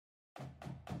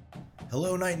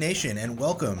Hello, Night Nation, and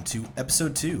welcome to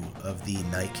episode 2 of the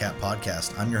Knightcap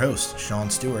podcast. I'm your host, Sean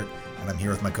Stewart, and I'm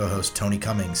here with my co-host, Tony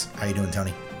Cummings. How you doing,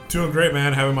 Tony? Doing great,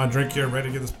 man. Having my drink here, ready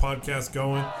to get this podcast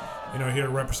going. Here to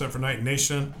represent for Night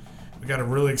Nation. We got a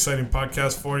really exciting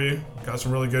podcast for you. Got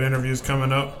some really good interviews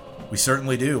coming up. We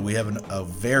certainly do. We have a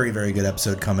very, very good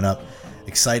episode coming up.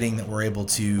 Exciting that we're able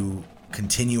to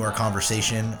continue our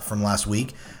conversation from last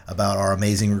week about our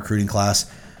amazing recruiting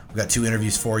class. We've got 2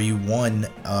 interviews for you. One,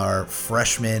 our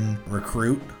freshman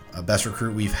recruit, best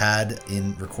recruit we've had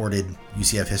in recorded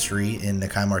UCF history in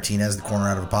Nikai Martinez, the corner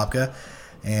out of Apopka.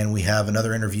 And we have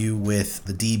another interview with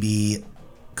the DB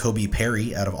Koby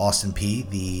Perry out of Austin P,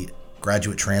 the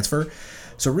graduate transfer.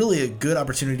 So really a good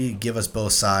opportunity to give us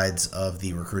both sides of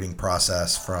the recruiting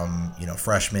process from,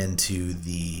 freshman to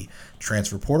the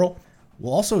transfer portal.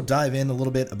 We'll also dive in a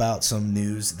little bit about some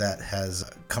news that has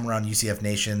come around UCF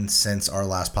Nation since our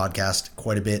last podcast.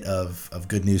 Quite a bit of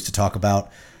good news to talk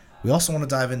about. We also want to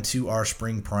dive into our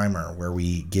spring primer, where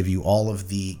we give you all of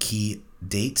the key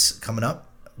dates coming up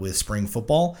with spring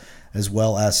football, as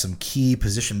well as some key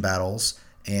position battles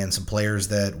and some players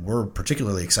that we're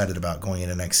particularly excited about going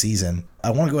into next season. I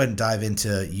want to go ahead and dive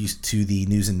into the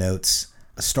news and notes,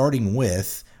 starting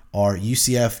with our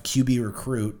UCF QB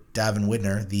recruit, Davin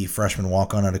Widner, the freshman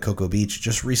walk-on out of Cocoa Beach,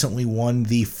 just recently won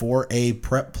the 4A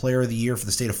Prep Player of the Year for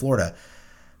the state of Florida.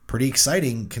 Pretty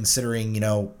exciting considering,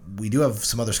 we do have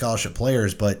some other scholarship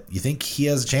players, but you think he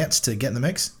has a chance to get in the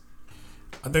mix?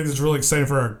 I think it's really exciting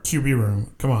for our QB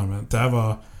room. Come on, man. To have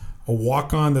a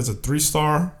walk-on that's a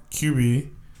 3-star QB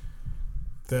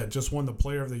that just won the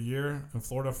Player of the Year in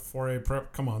Florida 4A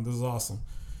Prep. Come on, this is awesome.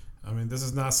 This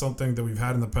is not something that we've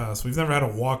had in the past. We've never had a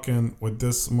walk-in with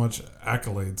this much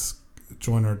accolades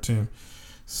join our team.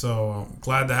 So I'm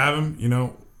glad to have him.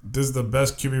 This is the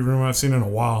best QB room I've seen in a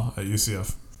while at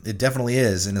UCF. It definitely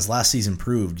is. And his last season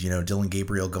proved, Dylan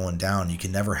Gabriel going down, you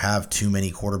can never have too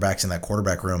many quarterbacks in that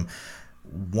quarterback room.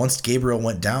 Once Gabriel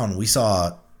went down, we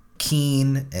saw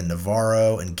Keene and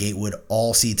Navarro and Gatewood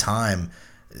all see time.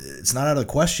 It's not out of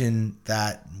the question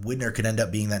that Widner could end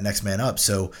up being that next man up.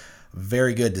 So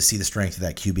very good to see the strength of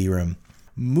that QB room.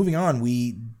 Moving on,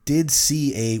 we did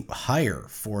see a hire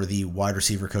for the wide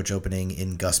receiver coach opening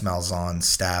in Gus Malzahn's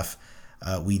staff.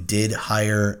 We did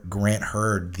hire Grant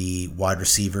Hurd, the wide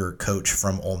receiver coach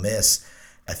from Ole Miss.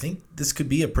 I think this could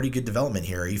be a pretty good development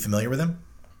here. Are you familiar with him?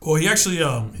 Well, he actually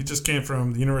he just came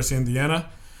from the University of Indiana,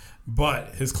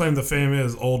 but his claim to fame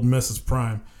is Ole Miss's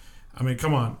prime.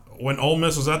 Come on. When Ole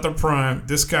Miss was at their prime,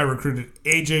 this guy recruited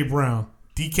A.J. Brown,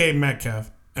 D.K.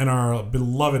 Metcalf, and our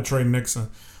beloved Trey Nixon.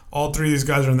 All 3 of these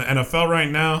guys are in the NFL right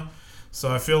now,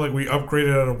 so I feel like we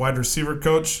upgraded at a wide receiver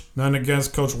coach. Nothing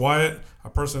against Coach Wyatt. I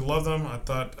personally loved him. I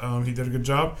thought he did a good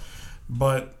job.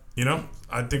 But,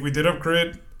 I think we did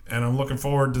upgrade, and I'm looking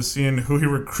forward to seeing who he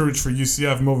recruits for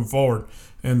UCF moving forward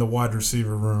in the wide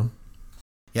receiver room.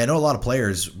 Yeah, I know a lot of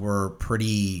players were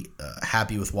pretty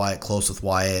happy with Wyatt, close with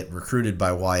Wyatt, recruited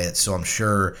by Wyatt, so I'm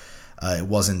sure it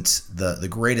wasn't the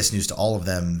greatest news to all of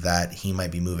them that he might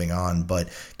be moving on, but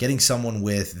getting someone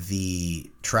with the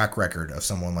track record of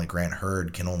someone like Grant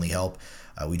Hurd can only help.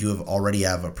 We do already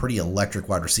have a pretty electric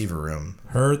wide receiver room.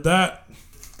 Heard that?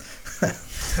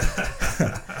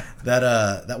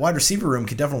 That wide receiver room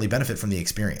could definitely benefit from the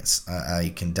experience.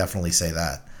 I can definitely say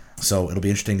that. So it'll be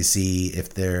interesting to see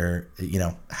if they're,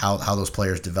 how those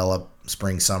players develop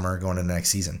spring, summer, going into next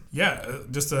season. Yeah,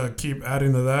 just to keep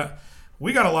adding to that,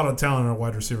 we got a lot of talent in our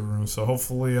wide receiver room. So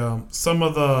hopefully some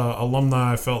of the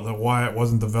alumni felt that Wyatt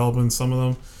wasn't developing some of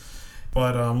them.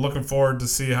 But I'm looking forward to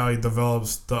see how he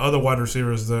develops the other wide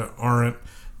receivers that aren't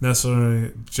necessarily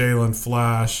Jalen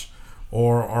Flash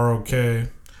or ROK,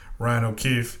 Ryan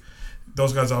O'Keefe.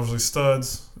 Those guys are obviously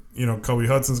studs. Kobe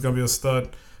Hudson's going to be a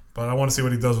stud. But I want to see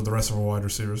what he does with the rest of our wide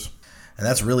receivers. And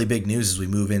that's really big news as we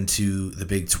move into the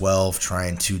Big 12,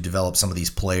 trying to develop some of these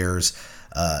players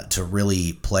to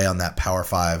really play on that Power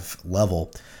 5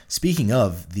 level. Speaking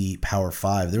of the Power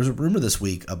 5, there was a rumor this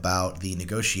week about the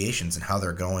negotiations and how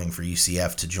they're going for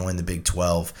UCF to join the Big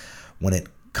 12 when it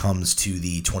comes to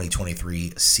the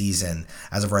 2023 season.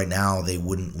 As of right now, they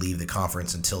wouldn't leave the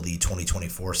conference until the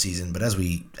 2024 season, but as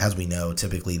we know,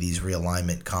 typically these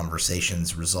realignment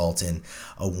conversations result in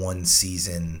a one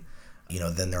season,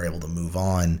 then they're able to move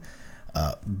on.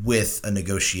 with a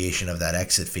negotiation of that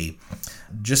exit fee.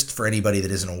 Just for anybody that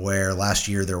isn't aware, last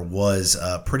year there was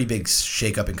a pretty big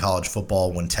shakeup in college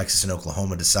football when Texas and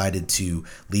Oklahoma decided to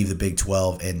leave the Big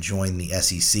 12 and join the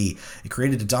SEC. It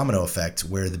created a domino effect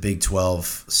where the Big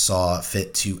 12 saw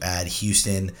fit to add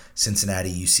Houston,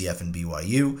 Cincinnati, UCF, and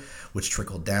BYU, which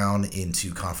trickled down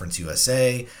into Conference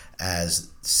USA as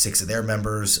 6 of their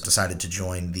members decided to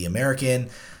join the American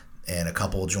and a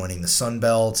couple joining the Sun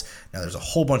Belt. Now there's a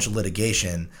whole bunch of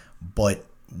litigation, but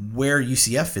where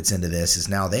UCF fits into this is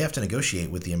now they have to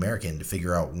negotiate with the American to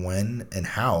figure out when and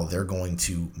how they're going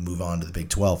to move on to the Big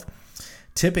 12.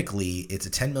 Typically, it's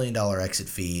a $10 million exit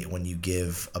fee when you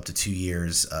give up to 2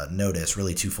 years notice,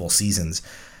 really 2 full seasons.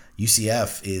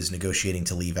 UCF is negotiating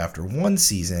to leave after 1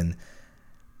 season,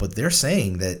 but they're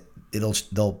saying that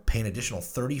they'll pay an additional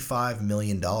 $35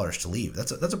 million to leave.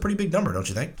 That's a pretty big number, don't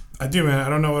you think? I do, man. I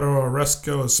don't know what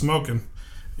Oresco is smoking.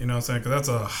 You know what I'm saying? 'Cause that's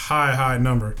a high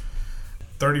number.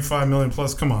 35 million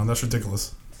plus. Come on, that's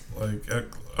ridiculous. Like,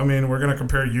 I mean, we're gonna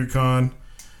compare UConn,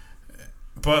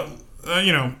 but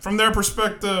from their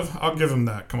perspective, I'll give them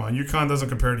that. Come on, UConn doesn't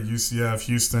compare to UCF,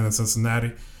 Houston, and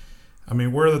Cincinnati. I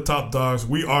mean, we're the top dogs.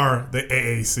 We are the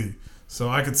AAC. So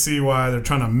I could see why they're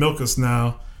trying to milk us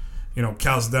now.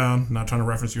 Cal's down. Not trying to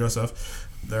reference USF.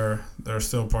 They're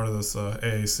still part of this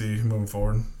AAC moving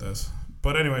forward.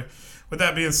 But anyway, with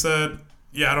that being said,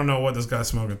 yeah, I don't know what this guy's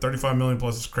smoking. 35 million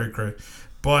plus is cray.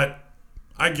 But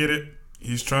I get it.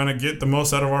 He's trying to get the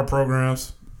most out of our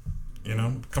programs.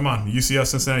 Come on, UCF,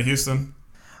 Cincinnati, Houston.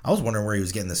 I was wondering where he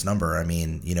was getting this number. I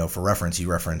mean, for reference, you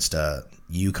referenced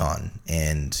UConn,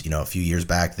 and a few years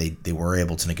back they were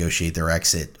able to negotiate their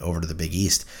exit over to the Big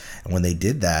East, and when they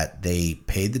did that, they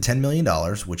paid the $10 million,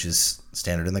 which is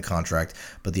standard in the contract,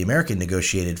 but the American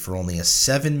negotiated for only a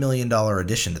 $7 million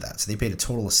addition to that, so they paid a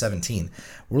total of $17.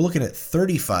 We're looking at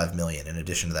 $35 million in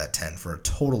addition to that 10 for a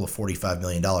total of $45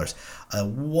 million. A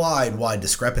wide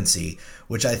discrepancy,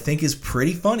 which I think is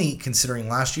pretty funny considering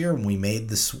last year when we made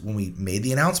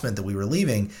the announcement that we were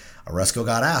leaving, Oresco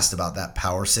got asked about that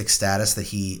Power 6 status that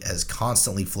he has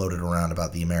constantly floated around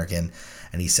about the American,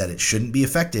 and he said it shouldn't be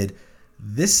affected.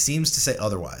 This seems to say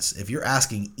otherwise. If you're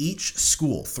asking each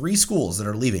school, 3 schools that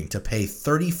are leaving, to pay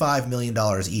 $35 million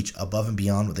each above and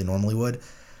beyond what they normally would,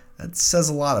 that says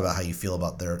a lot about how you feel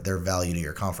about their value to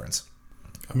your conference.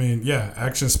 I mean, yeah,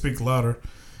 actions speak louder,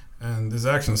 and his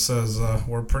action says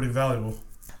we're pretty valuable.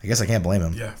 I guess I can't blame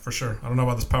him. Yeah, for sure. I don't know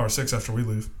about this Power 6 after we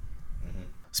leave. Mm-hmm.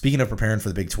 Speaking of preparing for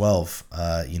the Big 12,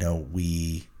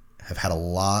 we have had a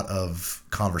lot of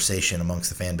conversation amongst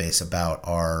the fan base about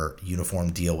our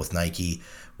uniform deal with Nike.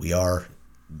 We are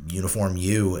Uniform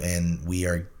U, and we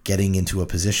are getting into a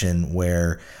position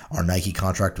where our Nike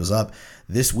contract was up.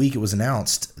 This week it was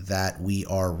announced that we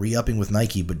are re-upping with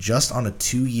Nike, but just on a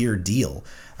 2-year deal.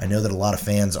 I know that a lot of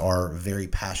fans are very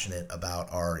passionate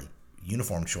about our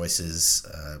uniform choices.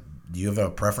 Do you have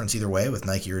a preference either way with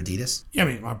Nike or Adidas? Yeah, I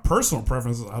mean, my personal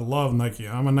preference is I love Nike.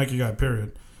 I'm a Nike guy,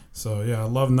 period. So, yeah, I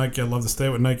love Nike. I love to stay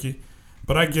with Nike.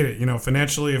 But I get it.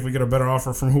 Financially, if we get a better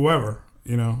offer from whoever,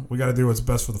 we got to do what's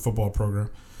best for the football program.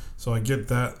 So I get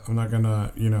that. I'm not going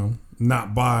to,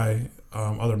 not buy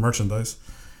other merchandise.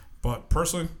 But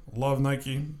personally, love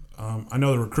Nike. I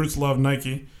know the recruits love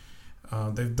Nike.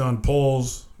 They've done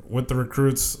polls with the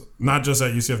recruits, not just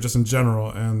at UCF, just in general,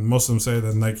 and most of them say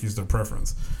that Nike's their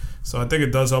preference. So I think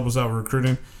it does help us out with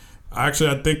recruiting. Actually,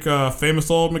 I think famous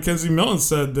old Mackenzie Milton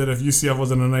said that if UCF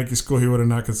wasn't a Nike school, he would have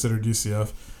not considered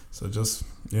UCF. So just,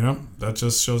 that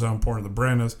just shows how important the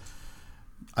brand is.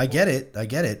 I get it. I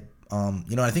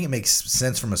think it makes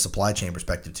sense from a supply chain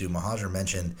perspective, too. Mahajer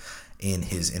mentioned in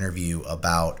his interview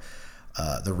about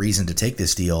the reason to take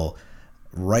this deal.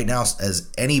 Right now, as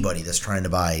anybody that's trying to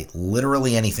buy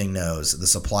literally anything knows, the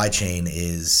supply chain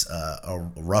is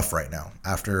rough right now.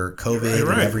 After COVID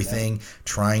and everything,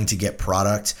 trying to get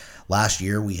product. Last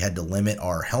year, we had to limit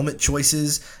our helmet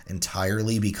choices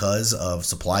entirely because of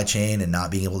supply chain and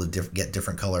not being able to get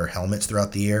different color helmets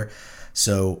throughout the year.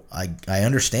 So I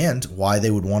understand why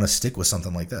they would want to stick with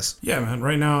something like this. Yeah, man.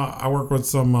 Right now, I work with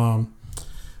some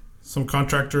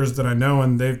contractors that I know,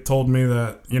 and they've told me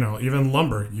that, even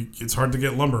lumber, it's hard to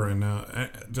get lumber right now,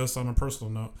 just on a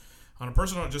personal note. On a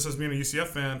personal note, just as being a UCF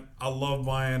fan, I love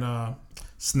buying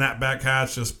snapback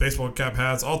hats, just baseball cap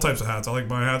hats, all types of hats. I like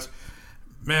buying hats.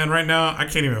 Man, right now, I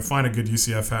can't even find a good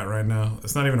UCF hat right now.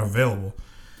 It's not even available.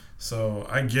 So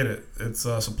I get it. It's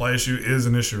a supply issue is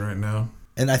an issue right now.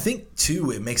 And I think, too,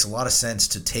 it makes a lot of sense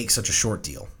to take such a short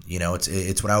deal.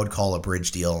 It's what I would call a bridge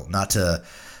deal, not to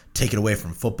take it away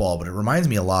from football, but it reminds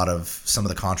me a lot of some of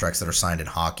the contracts that are signed in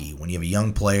hockey. When you have a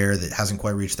young player that hasn't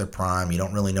quite reached their prime, you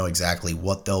don't really know exactly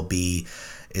what they'll be.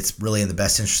 it's really in the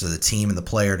best interest of the team and the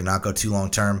player to not go too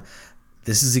long term.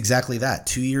 This is exactly that.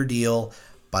 2-year deal.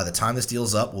 By the time this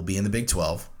deal's up, we'll be in the Big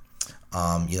 12.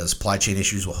 The supply chain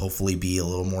issues will hopefully be a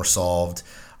little more solved.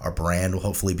 Our brand will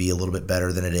hopefully be a little bit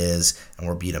better than it is, and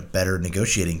we'll be in a better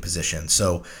negotiating position.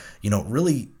 So,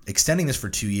 really extending this for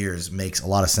 2 years makes a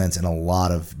lot of sense in a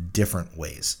lot of different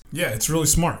ways. Yeah, it's really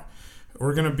smart.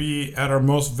 We're going to be at our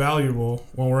most valuable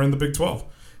when we're in the Big 12.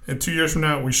 And 2 years from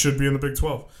now, we should be in the Big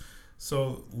 12.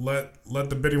 So let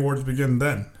the bidding wars begin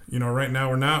then. Right now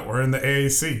we're not. We're in the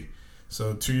AAC.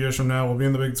 So 2 years from now, we'll be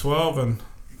in the Big 12, and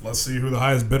let's see who the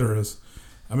highest bidder is.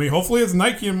 I mean, hopefully it's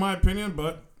Nike in my opinion,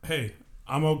 but hey,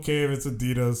 I'm okay if it's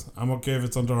Adidas. I'm okay if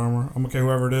it's Under Armour. I'm okay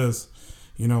whoever it is.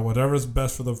 Whatever is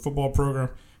best for the football program.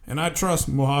 And I trust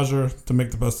Mohajir to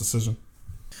make the best decision.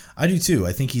 I do too.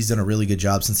 I think he's done a really good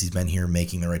job since he's been here,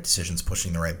 making the right decisions,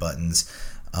 pushing the right buttons.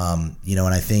 And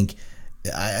I think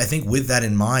with that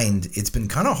in mind, it's been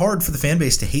kind of hard for the fan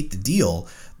base to hate the deal.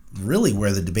 Really,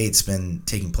 where the debate's been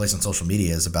taking place on social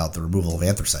media is about the removal of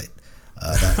anthracite.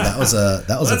 That's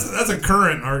a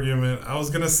current argument. I was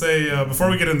gonna say before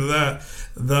we get into that,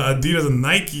 the Adidas and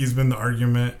Nike has been the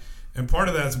argument, and part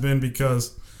of that's been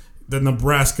because the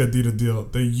Nebraska Adidas deal,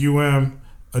 the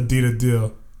Adidas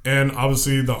deal, and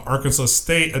obviously the Arkansas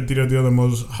State Adidas deal that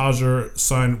Mohajir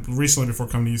signed recently before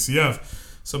coming to UCF.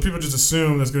 So people just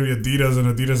assume there's going to be Adidas, and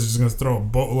Adidas is just going to throw a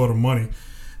boatload of money.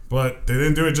 But they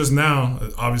didn't do it just now,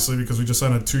 obviously, because we just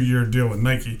signed a 2-year deal with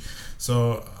Nike.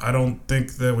 So I don't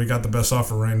think that we got the best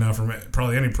offer right now from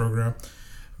probably any program.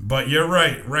 But you're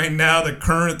right. Right now, the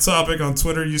current topic on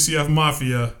Twitter, UCF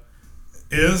Mafia,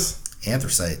 is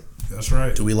anthracite. That's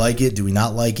right. Do we like it? Do we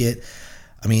not like it?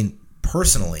 I mean,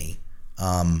 personally,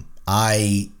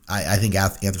 I think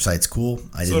anthracite's cool.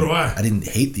 So do I. I didn't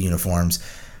hate the uniforms,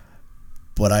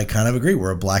 but I kind of agree.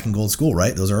 We're a black and gold school,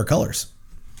 right? Those are our colors.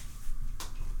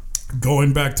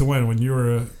 Going back to when you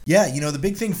were Yeah, the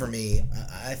big thing for me,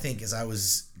 I think, as I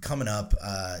was coming up,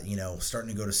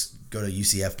 starting to go to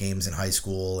UCF games in high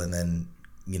school, and then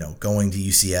going to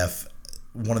UCF,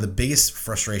 one of the biggest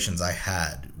frustrations I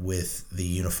had with the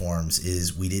uniforms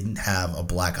is we didn't have a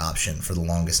black option for the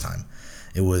longest time.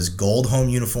 It was gold home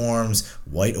uniforms,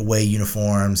 white away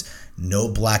uniforms, no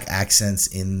black accents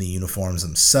in the uniforms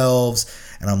themselves.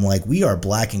 And I'm like, we are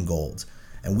black and gold,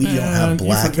 and we don't have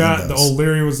black. You forgot the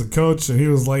O'Leary was the coach, and he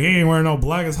was like, he ain't wearing no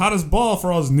black. It's hot as ball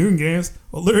for all his noon games.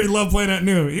 O'Leary loved playing at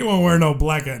noon. He won't wear no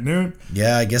black at noon.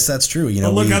 Yeah, I guess that's true.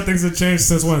 But look how things have changed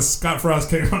since when Scott Frost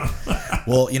came on.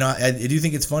 Well, I do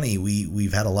think it's funny.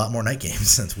 We've had a lot more night games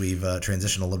since we've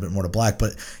transitioned a little bit more to black.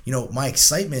 But, my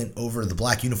excitement over the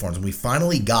black uniforms, when we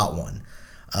finally got one,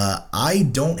 I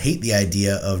don't hate the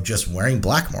idea of just wearing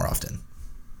black more often.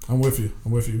 I'm with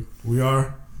you. We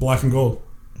are black and gold.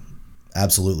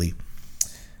 Absolutely.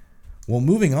 Well,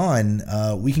 moving on,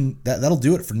 that'll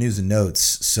do it for news and notes.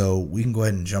 So we can go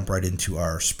ahead and jump right into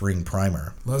our spring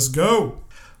primer. Let's go.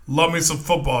 Love me some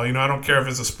football. I don't care if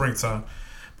it's a springtime.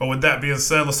 But with that being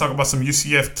said, let's talk about some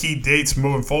UCF key dates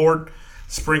moving forward.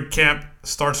 Spring camp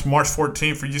starts March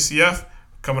 14th for UCF,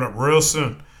 coming up real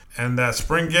soon. And that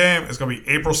spring game is going to be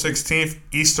April 16th,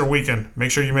 Easter weekend.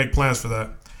 Make sure you make plans for that.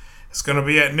 It's going to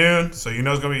be at noon, so it's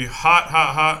going to be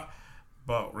hot.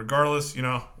 But regardless, we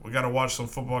got to watch some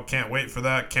football. Can't wait for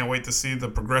that. Can't wait to see the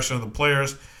progression of the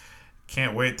players.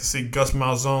 Can't wait to see Gus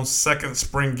Malzahn's second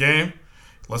spring game.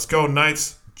 Let's go,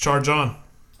 Knights. Charge on.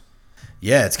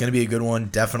 Yeah, it's going to be a good one.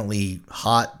 Definitely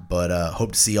hot, but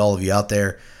hope to see all of you out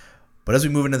there. But as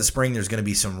we move into the spring, there's going to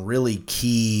be some really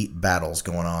key battles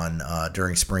going on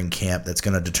during spring camp that's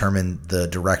going to determine the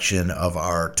direction of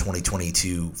our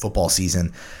 2022 football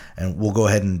season. And we'll go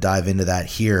ahead and dive into that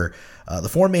here. The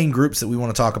four main groups that we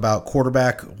want to talk about: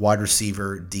 quarterback, wide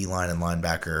receiver, D-line, and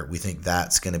linebacker. We think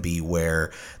that's going to be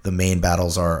where the main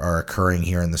battles are occurring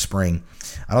here in the spring.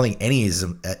 I don't think any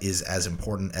is as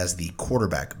important as the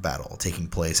quarterback battle taking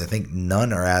place. I think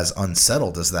none are as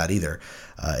unsettled as that either.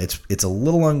 It's a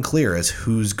little unclear as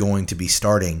who's going to be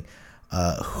starting.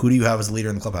 Who do you have as the leader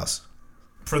in the clubhouse?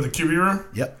 For the QB room?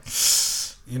 Yep.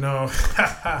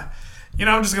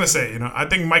 I'm just going to say, I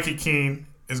think Mikey Keene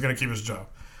is going to keep his job.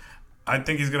 I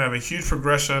think he's going to have a huge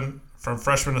progression from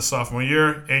freshman to sophomore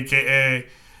year, a.k.a.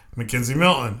 Mackenzie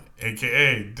Milton,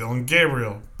 a.k.a. Dylan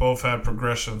Gabriel. Both had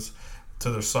progressions to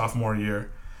their sophomore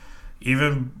year.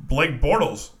 Even Blake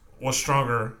Bortles was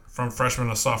stronger from freshman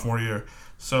to sophomore year.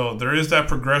 So there is that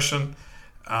progression.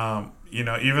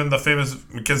 Even the famous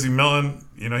Mackenzie Milton,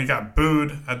 he got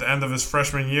booed at the end of his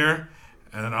freshman year.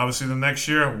 And then obviously the next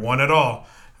year, won it all.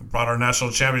 Brought our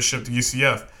national championship to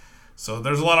UCF. So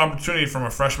there's a lot of opportunity from a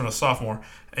freshman to sophomore.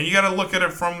 And you got to look at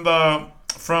it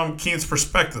from Keene's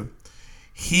perspective.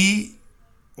 He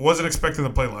wasn't expecting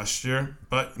to play last year,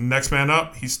 but next man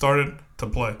up, he started to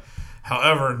play.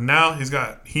 However, now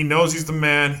he knows he's the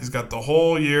man. He's got the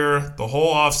whole year, the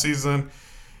whole offseason.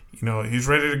 He's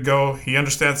ready to go. He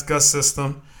understands Gus'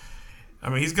 system. I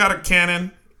mean, he's got a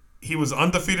cannon. He was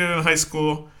undefeated in high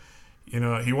school.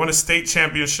 He won a state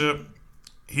championship.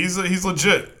 He's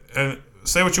legit. And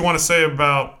say what you want to say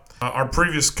about our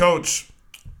previous coach,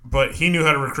 but he knew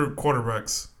how to recruit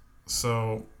quarterbacks.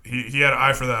 So he had an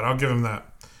eye for that. I'll give him that.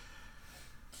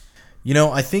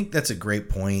 I think that's a great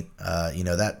point.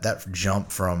 That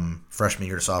jump from freshman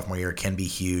year to sophomore year can be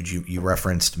huge. You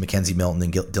referenced Mackenzie Milton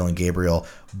and Dylan Gabriel.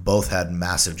 Both had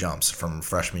massive jumps from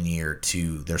freshman year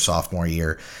to their sophomore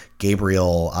year.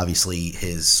 Gabriel, obviously,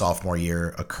 his sophomore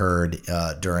year occurred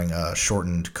during a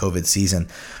shortened COVID season,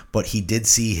 but he did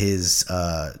see his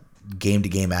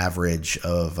game-to-game average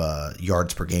of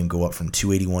yards per game go up from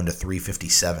 281 to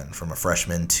 357 from a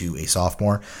freshman to a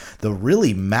sophomore. The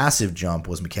really massive jump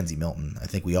was Mackenzie Milton. I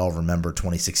think we all remember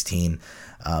 2016,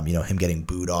 him getting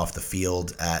booed off the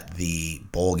field at the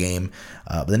bowl game.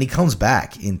 But then he comes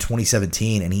back in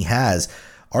 2017, and he has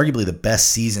arguably the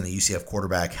best season a UCF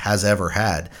quarterback has ever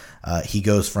had. He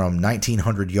goes from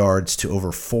 1,900 yards to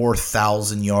over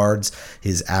 4,000 yards.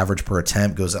 His average per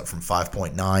attempt goes up from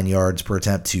 5.9 yards per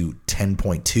attempt to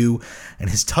 10.2, and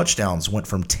his touchdowns went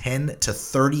from 10 to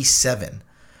 37.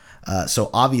 So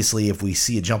obviously, if we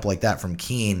see a jump like that from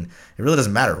Keene, it really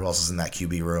doesn't matter who else is in that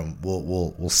QB room.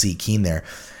 We'll see Keene there.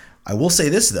 I will say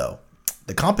this though,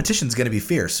 the competition is going to be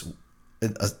fierce.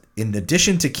 In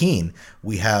addition to Keene,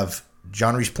 we have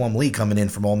John Reese Plumlee coming in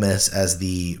from Ole Miss as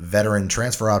the veteran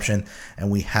transfer option, and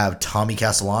we have Tommy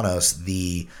Castellanos,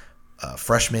 the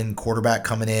freshman quarterback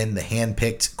coming in, the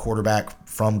hand-picked quarterback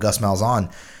from Gus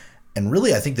Malzahn. And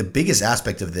really, I think the biggest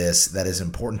aspect of this that is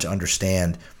important to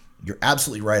understand, you're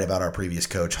absolutely right about our previous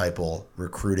coach, Heupel,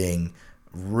 recruiting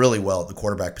really well at the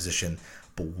quarterback position.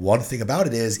 But one thing about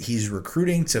it is he's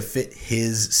recruiting to fit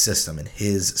his system and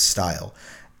his style.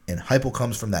 And Heupel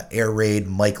comes from that air raid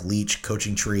Mike Leach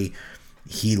coaching tree.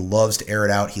 He loves to air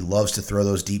it out. He loves to throw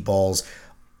those deep balls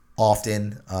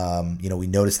often. We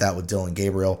noticed that with Dylan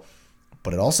Gabriel.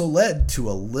 But it also led to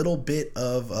a little bit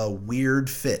of a weird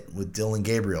fit with Dylan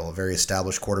Gabriel, a very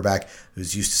established quarterback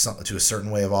who's used to a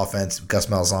certain way of offense. Gus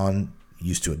Malzahn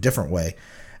used to a different way.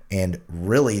 And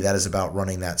really, that is about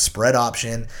running that spread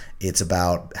option. It's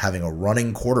about having a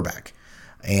running quarterback.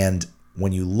 And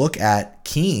when you look at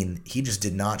Keene, he just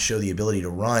did not show the ability to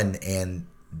run. And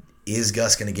is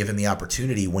Gus going to give him the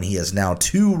opportunity when he has now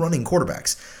two running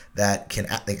quarterbacks that can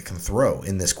throw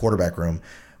in this quarterback room?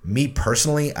 Me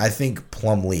personally, I think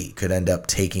Plumlee could end up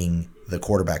taking the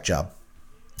quarterback job.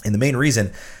 And the main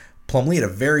reason, Plumlee had a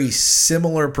very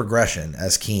similar progression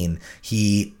as Keene.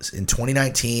 He, in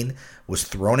 2019, was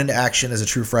thrown into action as a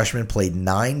true freshman, played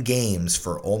 9 games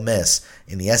for Ole Miss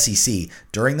in the SEC.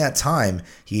 During that time,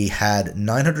 he had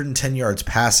 910 yards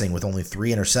passing with only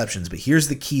 3 interceptions. But here's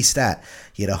the key stat.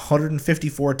 He had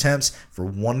 154 attempts for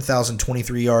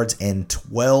 1,023 yards and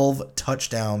 12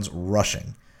 touchdowns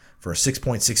rushing for a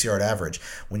 6.6 yard average.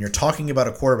 When you're talking about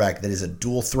a quarterback that is a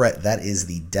dual threat, that is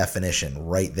the definition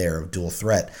right there of dual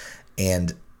threat.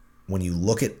 And when you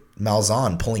look at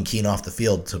Malzahn pulling Keene off the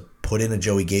field to put in a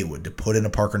Joey Gatewood, to put in a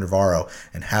Parker Navarro,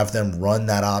 and have them run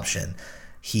that option,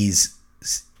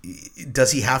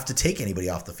 does he have to take anybody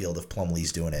off the field if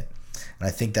Plumlee's doing it? And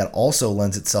I think that also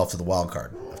lends itself to the wild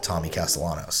card of Tommy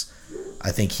Castellanos.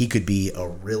 I think he could be a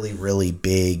really, really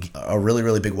big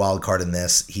wild card in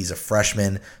this. He's a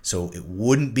freshman, so it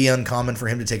wouldn't be uncommon for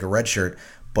him to take a red shirt.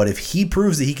 But if he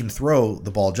proves that he can throw the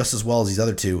ball just as well as these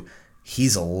other two,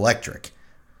 he's electric.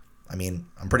 I mean,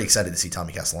 I'm pretty excited to see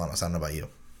Tommy Castellanos. I don't know about you.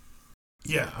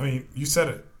 Yeah, I mean, you said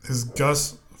it. His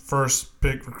Gus first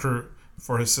pick recruit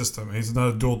for his system. He's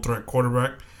another dual threat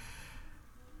quarterback.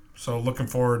 So looking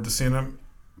forward to seeing him.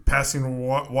 Passing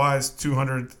wise,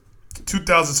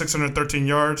 2,613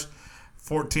 yards,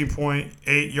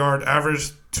 14.8 yard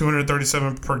average,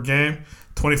 237 per game,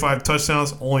 25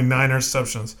 touchdowns, only 9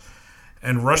 interceptions.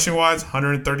 And rushing wise,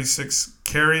 136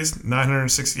 carries,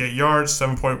 968 yards,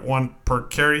 7.1 per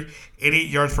carry, 88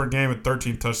 yards per game, and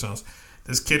 13 touchdowns.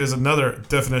 This kid is another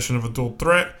definition of a dual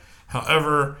threat.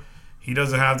 However, he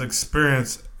doesn't have the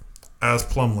experience as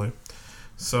Plumlee.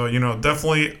 So,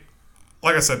 definitely,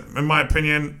 like I said, in my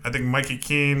opinion, I think Mikey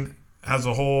Keene has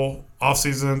a whole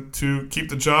offseason to keep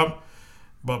the job.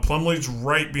 But Plumlee's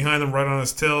right behind him, right on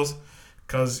his tails,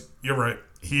 because you're right.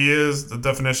 He is the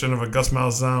definition of a Gus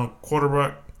Malzahn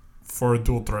quarterback for a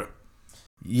dual threat.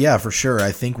 Yeah, for sure.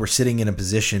 I think we're sitting in a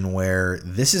position where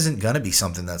this isn't going to be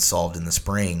something that's solved in the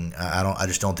spring. I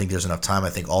just don't think there's enough time. I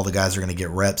think all the guys are going to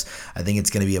get reps. I think it's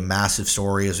going to be a massive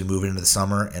story as we move into the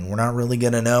summer, and we're not really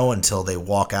going to know until they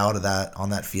walk out of that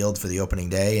on that field for the opening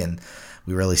day, and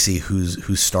we really see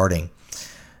who's starting.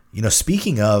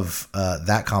 Speaking of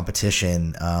that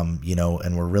competition,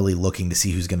 and we're really looking to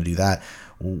see who's going to do that.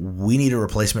 We need a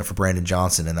replacement for Brandon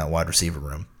Johnson in that wide receiver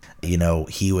room.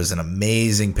 He was an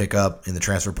amazing pickup in the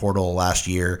transfer portal last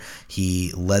year.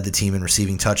 He led the team in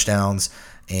receiving touchdowns,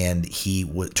 and he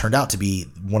turned out to be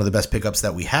one of the best pickups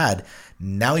that we had.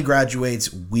 Now he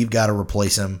graduates. We've got to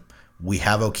replace him. We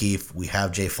have O'Keefe. We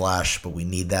have Jay Flash, but we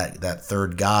need that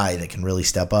third guy that can really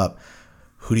step up.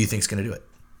 Who do you think is going to do it?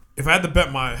 If I had to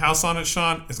bet my house on it,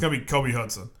 Sean, it's going to be Koby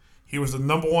Hudson. He was the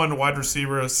number one wide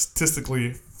receiver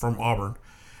statistically from Auburn,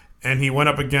 and he went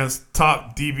up against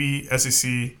top DB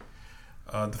SEC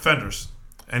defenders,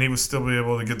 and he would still be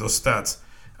able to get those stats.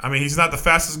 I mean, he's not the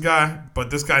fastest guy, but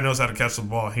this guy knows how to catch the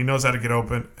ball. He knows how to get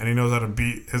open, and he knows how to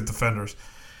beat his defenders.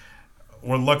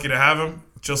 We're lucky to have him,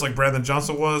 just like Brandon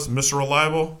Johnson was, Mr.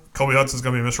 Reliable. Koby Hudson's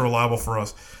going to be Mr. Reliable for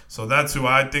us. So that's who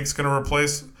I think is going to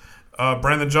replace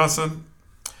Brandon Johnson.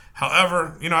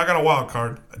 However, I got a wild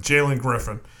card, Jalen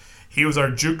Griffin. He was our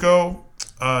JUCO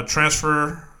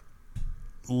transfer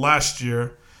last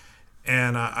year,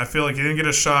 and I feel like he didn't get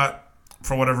a shot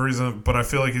for whatever reason, but I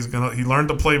feel like he learned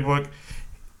the playbook.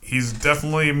 He's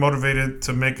definitely motivated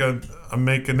to make a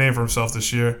name for himself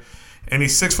this year, and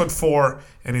he's 6'4"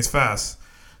 and he's fast.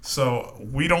 So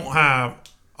we don't have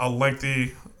a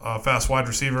lengthy, fast wide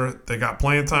receiver. They got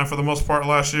playing time for the most part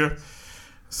last year.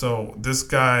 So this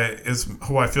guy is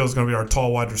who I feel is going to be our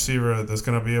tall wide receiver that's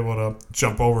going to be able to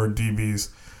jump over DBs.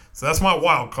 So that's my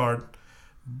wild card.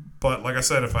 But like I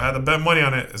said, if I had to bet money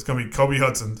on it, it's going to be Koby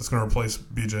Hudson that's going to replace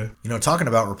BJ. Talking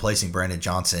about replacing Brandon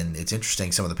Johnson, it's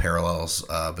interesting some of the parallels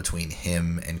between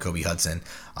him and Koby Hudson.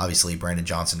 Obviously, Brandon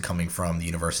Johnson coming from the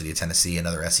University of Tennessee,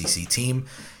 another SEC team.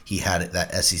 He had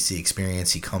that SEC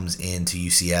experience. He comes into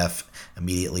UCF,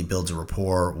 immediately builds a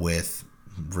rapport with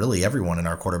really everyone in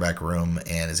our quarterback room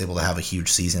and is able to have a huge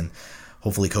season.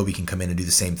 Hopefully Koby can come in and do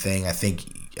the same thing. I think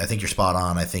you're spot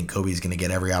on. I think Kobe's going to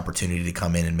get every opportunity to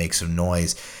come in and make some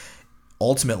noise.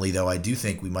 Ultimately, though, I do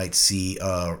think we might see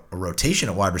a rotation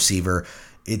at wide receiver.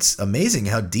 It's amazing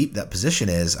how deep that position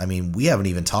is. I mean, we haven't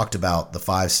even talked about the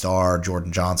 5-star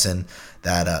Jordan Johnson,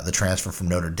 that the transfer from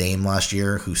Notre Dame last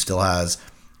year, who still has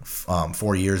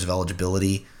 4 years of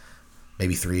eligibility,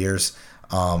 maybe 3 years.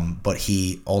 But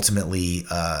he ultimately,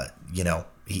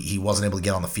 he wasn't able to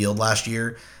get on the field last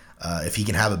year. If he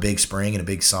can have a big spring and a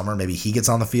big summer, maybe he gets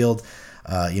on the field.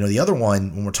 The other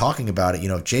one, when we're talking about it,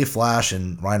 if Jay Flash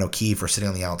and Ryan O'Keefe are sitting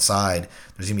on the outside,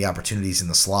 there's going to be opportunities in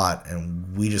the slot,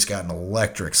 and we just got an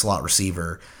electric slot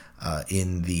receiver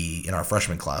in our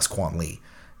freshman class, Quan Lee.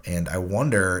 And I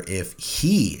wonder if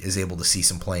he is able to see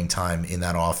some playing time in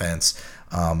that offense.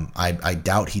 I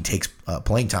doubt he takes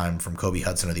playing time from Koby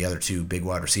Hudson or the other two big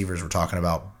wide receivers we're talking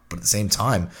about. But at the same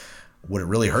time, would it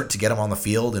really hurt to get him on the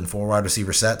field in 4 wide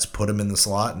receiver sets, put him in the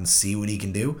slot, and see what he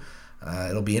can do?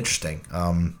 It'll be interesting.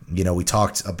 We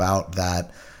talked about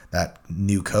that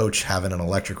new coach having an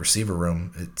electric receiver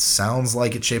room. It sounds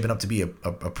like it's shaping up to be a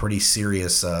pretty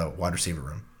serious wide receiver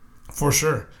room. For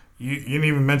sure. You didn't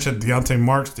even mention Deontay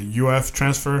Marks, the UF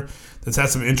transfer that's had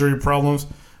some injury problems,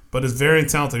 but is very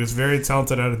talented. He was very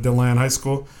talented out of Deland High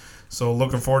School. So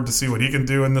looking forward to see what he can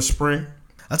do in the spring.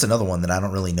 That's another one that I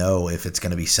don't really know if it's going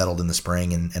to be settled in the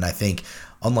spring. And I think,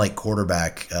 unlike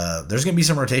quarterback, there's going to be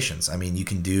some rotations. I mean, you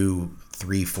can do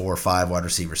 3, 4, 5 wide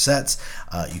receiver sets.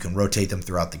 You can rotate them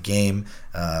throughout the game.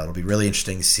 It'll be really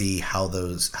interesting to see how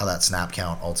that snap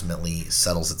count ultimately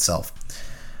settles itself.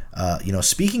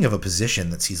 Speaking of a position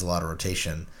that sees a lot of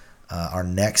rotation, our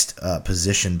next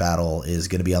position battle is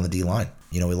going to be on the D-line.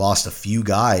 We lost a few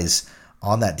guys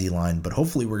on that D-line, but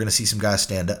hopefully we're going to see some guys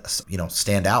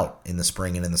stand out in the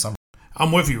spring and in the summer.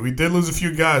 I'm with you. We did lose a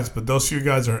few guys, but those few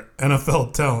guys are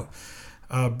NFL talent.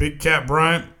 Big Cat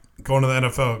Bryant going to the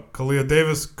NFL. Kalia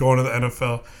Davis going to the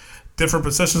NFL. Different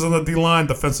positions on the D-line,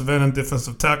 defensive end and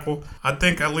defensive tackle. I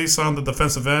think at least on the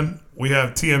defensive end, we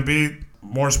have TMB,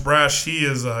 Morris Brash.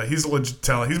 He's a legit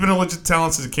talent. He's been a legit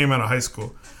talent since he came out of high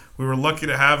school. We were lucky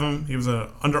to have him. He was an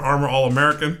Under Armour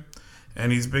All-American,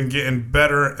 and he's been getting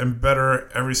better and better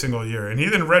every single year. And he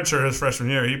didn't redshirt his freshman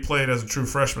year. He played as a true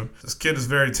freshman. This kid is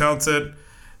very talented.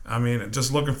 I mean,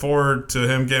 just looking forward to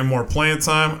him getting more playing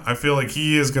time. I feel like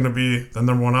he is going to be the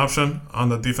number one option on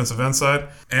the defensive end side.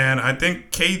 And I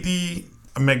think KD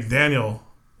McDaniel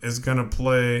is going to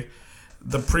play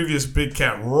the previous Big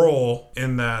Cat role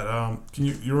in that. Can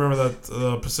you remember that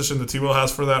the position that T-Will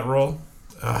has for that role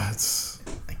It's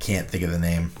I can't think of the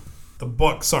name. the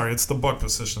buck. Sorry, it's the buck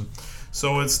position.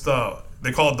 So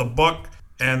they call it the buck,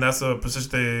 and that's a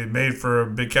position they made for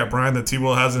Big Cat Brian that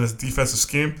T-Will has in his defensive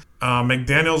scheme.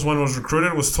 McDaniels, when he was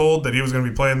recruited, was told that he was going to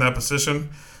be playing that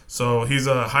position. So he's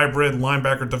a hybrid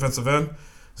linebacker defensive end.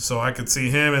 So I could see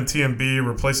him and TMB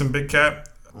replacing Big Cat,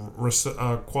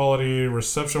 quality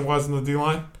reception-wise in the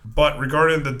D-line. But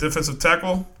regarding the defensive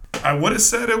tackle, I would have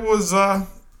said it was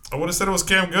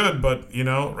Cam Good, but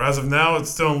as of now,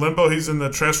 it's still in limbo. He's in the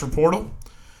transfer portal.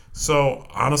 So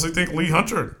I honestly think Lee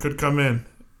Hunter could come in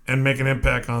and make an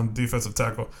impact on defensive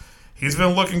tackle. He's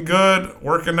been looking good,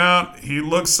 working out. He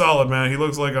looks solid, man. He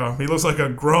looks like a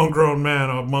grown man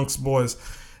amongst boys.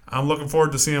 I'm looking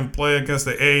forward to seeing him play against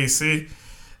the AAC.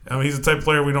 I mean, he's the type of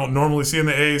player we don't normally see in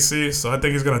the AAC, so I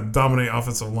think he's going to dominate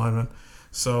offensive linemen.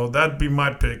 So that'd be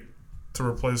my pick to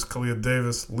replace Kalia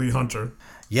Davis, Lee Hunter.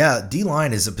 Yeah,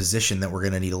 D-line is a position that we're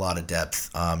going to need a lot of depth.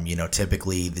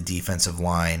 Typically the defensive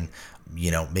line,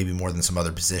 maybe more than some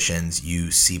other positions,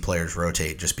 you see players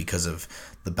rotate just because of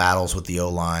the battles with the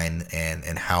O-line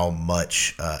and how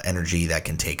much energy that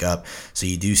can take up. So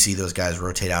you do see those guys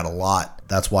rotate out a lot.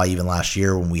 That's why even last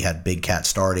year when we had Big Cat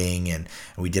starting and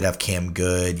we did have Cam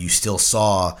Good, you still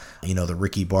saw, the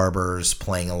Ricky Barbers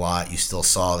playing a lot. You still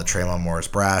saw the Traymon Morris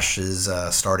Brashes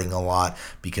starting a lot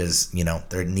because,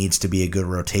 there needs to be a good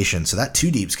rotation. So that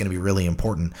 2 deep is going to be really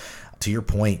important. To your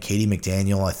point, Katie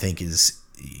McDaniel, I think, is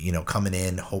coming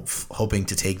in, hoping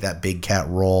to take that Big Cat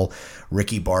role.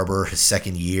 Ricky Barber, his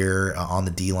second year on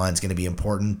the D-line is going to be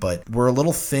important, but we're a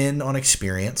little thin on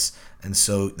experience, and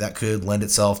so that could lend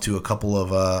itself to a couple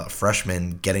of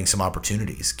freshmen getting some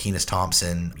opportunities. Keenis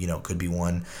Thompson, could be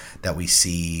one that we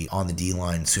see on the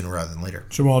D-line sooner rather than later.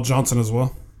 Jamal Johnson as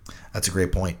well. That's a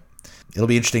great point. It'll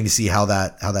be interesting to see how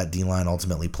that D-line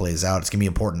ultimately plays out. It's going to be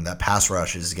important. That pass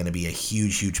rush is going to be a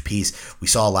huge piece. We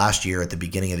saw last year at the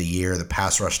beginning of the year, the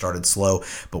pass rush started slow,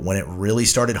 but when it really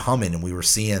started humming and we were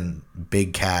seeing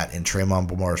Big Cat and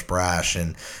Traymon Morris Brash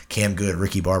and Cam Good,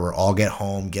 Ricky Barber all get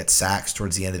home, get sacks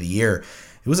towards the end of the year,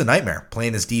 it was a nightmare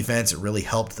playing this defense. It really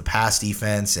helped the pass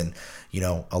defense, and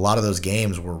a lot of those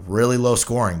games were really low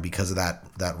scoring because of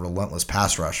that relentless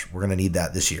pass rush. We're going to need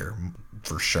that this year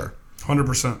for sure.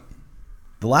 100%.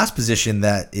 The last position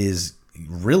that is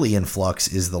really in flux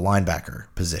is the linebacker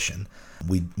position.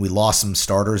 We lost some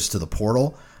starters to the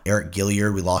portal. Eric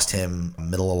Gilliard, we lost him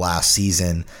middle of last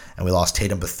season, and we lost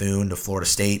Tatum Bethune to Florida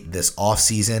State this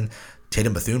offseason.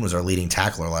 Tatum Bethune was our leading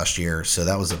tackler last year, so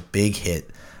that was a big hit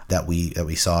that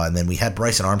we saw. And then we had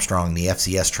Bryson Armstrong, the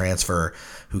FCS transfer,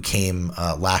 who came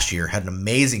last year, had an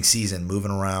amazing season,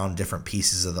 moving around different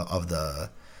pieces of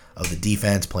the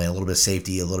defense, playing a little bit of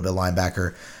safety, a little bit of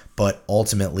linebacker. But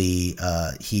ultimately,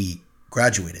 he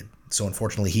graduated. So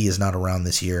unfortunately, he is not around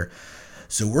this year.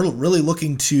 So we're really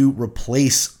looking to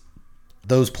replace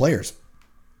those players.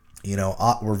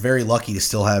 We're very lucky to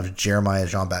still have Jeremiah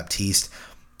Jean-Baptiste.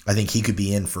 I think he could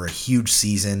be in for a huge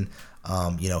season.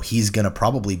 He's going to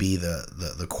probably be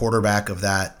the quarterback of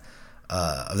that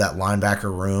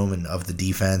linebacker room and of the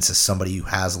defense as somebody who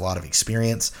has a lot of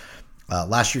experience.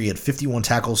 Last year, he had 51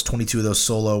 tackles, 22 of those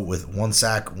solo with 1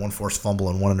 sack, 1 forced fumble,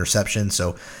 and 1 interception.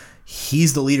 So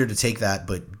he's the leader to take that,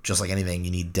 but just like anything,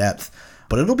 you need depth.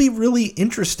 But it'll be really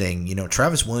interesting.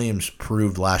 Travis Williams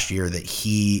proved last year that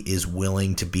he is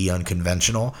willing to be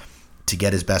unconventional to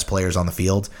get his best players on the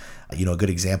field. A good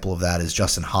example of that is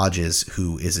Justin Hodges,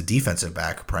 who is a defensive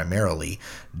back primarily,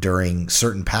 during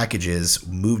certain packages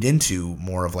moved into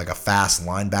more of like a fast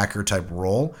linebacker type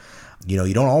role.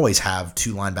 You don't always have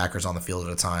 2 linebackers on the field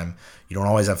at a time. You don't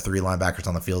always have 3 linebackers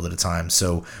on the field at a time.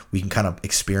 So we can kind of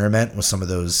experiment with some of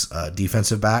those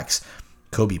defensive backs.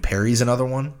 Koby Perry's another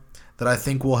one that I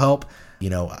think will help.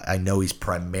 I know he's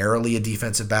primarily a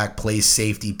defensive back, plays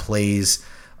safety, plays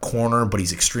corner, but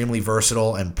he's extremely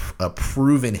versatile and a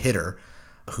proven hitter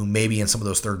who maybe in some of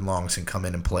those 3rd and longs can come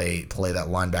in and play that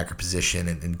linebacker position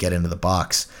and get into the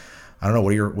box. I don't know.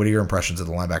 What are your impressions of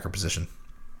the linebacker position?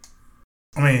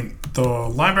 I mean, the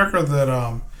linebacker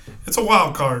that it's a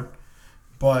wild card,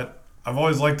 but I've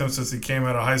always liked him since he came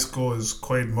out of high school is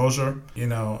Quade Mosier. He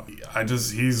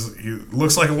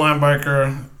looks like a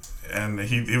linebacker, and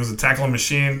he was a tackling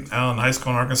machine out in high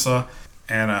school in Arkansas.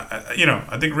 And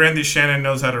I think Randy Shannon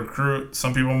knows how to recruit.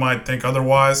 Some people might think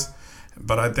otherwise,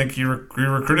 but I think he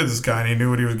recruited this guy and he knew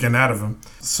what he was getting out of him.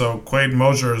 So Quade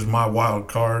Mosier is my wild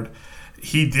card.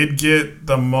 He did get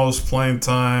the most playing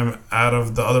time out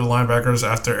of the other linebackers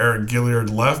after Eric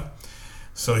Gilliard left.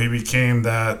 So he became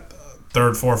that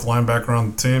 3rd, 4th linebacker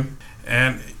on the team.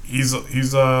 And he's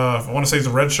I want to say he's a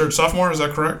redshirt sophomore. Is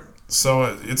that correct?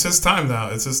 So it's his time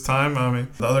now. It's his time. I mean,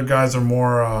 the other guys are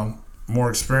more more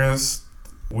experience.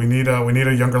 We need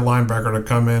a younger linebacker to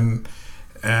come in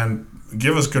and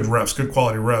give us good reps, good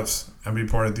quality reps, and be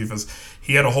part of the defense.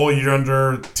 He had a whole year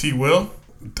under T. Will.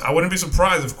 I wouldn't be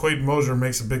surprised if Quaden Mosier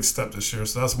makes a big step this year.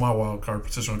 So that's my wild card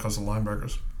position when it comes to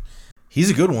linebackers. He's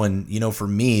a good one. For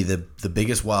me, the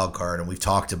biggest wild card, and we've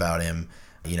talked about him,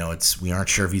 we aren't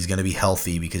sure if he's going to be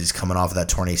healthy because he's coming off of that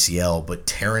torn ACL, but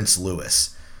Terrence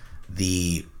Lewis,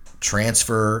 the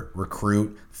transfer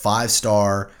recruit,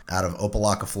 5-star out of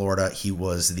Opelika, Florida. He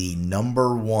was the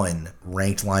number 1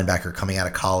 ranked linebacker coming out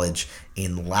of college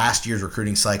in last year's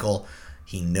recruiting cycle.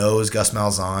 He knows Gus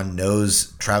Malzahn,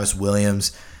 knows Travis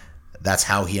Williams. That's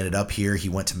how he ended up here. He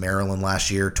went to Maryland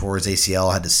last year, tore his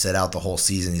ACL, had to sit out the whole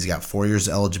season. He's got 4 years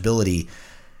of eligibility.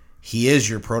 He is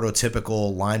your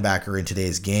prototypical linebacker in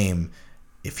today's game.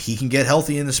 If he can get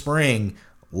healthy in the spring,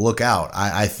 look out.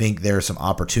 I think there's some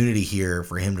opportunity here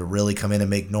for him to really come in and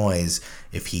make noise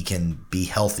if he can be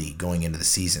healthy going into the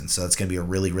season. So that's going to be a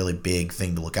really, really big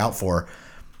thing to look out for.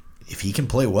 If he can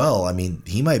play well,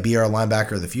 he might be our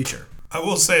linebacker of the future. I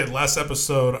will say, last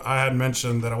episode, I had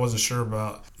mentioned that I wasn't sure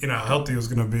about, how healthy he was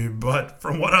going to be. But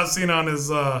from what I've seen on his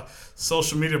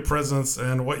social media presence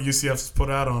and what UCF's put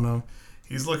out on him,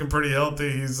 he's looking pretty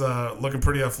healthy. He's looking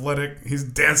pretty athletic. He's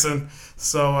dancing.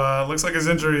 So looks like his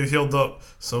injury healed up.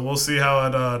 So we'll see how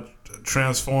it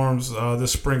transforms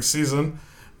this spring season.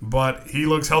 But he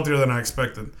looks healthier than I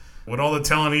expected. With all the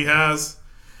talent he has,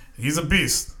 he's a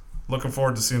beast. Looking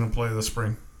forward to seeing him play this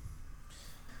spring.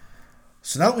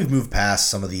 So now that we've moved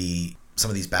past some of these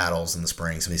battles in the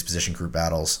spring, some of these position group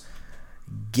battles,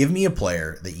 give me a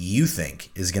player that you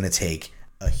think is going to take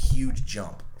a huge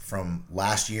jump from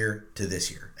last year to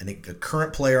this year. And a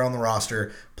current player on the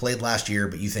roster, played last year,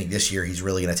 but you think this year he's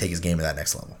really going to take his game to that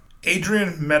next level.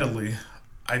 Adrian Medley,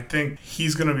 I think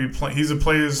he's going to be playing. He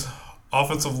plays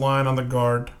offensive line on the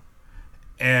guard,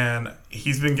 and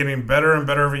he's been getting better and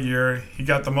better every year. He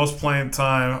got the most playing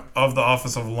time of the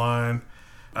offensive line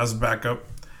as a backup,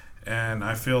 and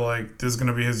I feel like this is going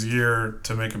to be his year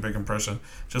to make a big impression.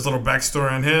 Just a little backstory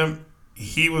on him.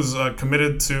 He was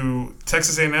committed to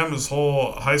Texas A&M his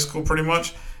whole high school pretty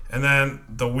much, and then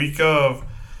the week of,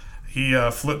 he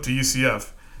flipped to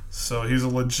UCF. So he's a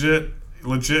legit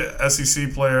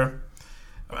SEC player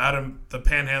out of the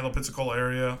Panhandle, Pensacola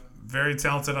area. Very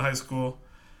talented in high school.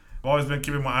 I've always been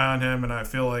keeping my eye on him, and I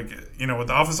feel like, with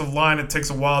the offensive line, it takes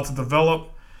a while to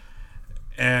develop.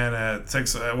 And it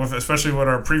takes, especially with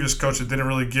our previous coach, it didn't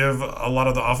really give a lot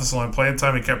of the offensive line playing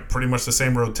time. He kept pretty much the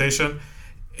same rotation.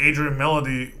 Adrian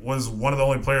Medley was one of the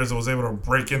only players that was able to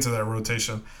break into that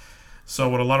rotation. So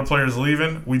with a lot of players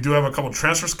leaving, we do have a couple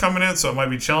transfers coming in, so it might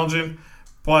be challenging.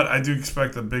 But I do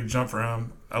expect a big jump for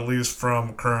him, at least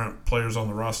from current players on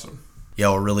the roster. Yeah,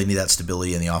 we'll really need that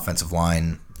stability in the offensive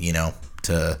line,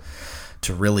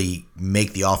 to really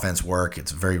make the offense work.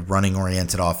 It's a very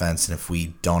running-oriented offense, and if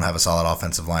we don't have a solid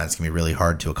offensive line, it's going to be really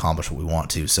hard to accomplish what we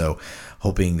want to. So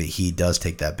hoping that he does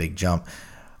take that big jump.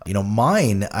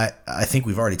 Mine, I think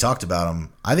we've already talked about him.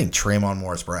 I think Tremon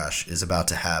Morris-Brash is about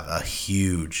to have a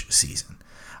huge season.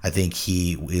 I think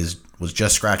he was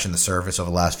just scratching the surface over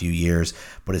the last few years,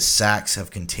 but his sacks have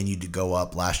continued to go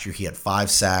up. Last year he had 5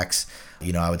 sacks.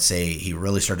 I would say he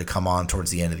really started to come on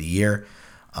towards the end of the year.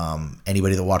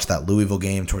 Anybody that watched that Louisville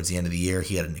game towards the end of the year,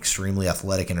 he had an extremely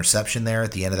athletic interception there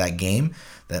at the end of that game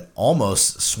that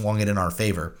almost swung it in our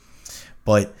favor.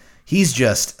 But he's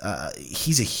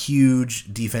he's a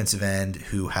huge defensive end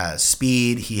who has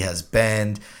speed, he has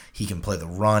bend, he can play the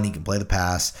run, he can play the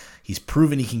pass. He's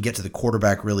proven he can get to the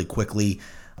quarterback really quickly.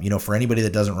 For anybody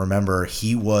that doesn't remember,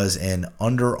 he was an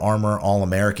Under Armour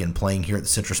All-American playing here at the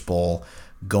Citrus Bowl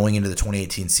going into the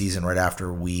 2018 season right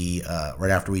after we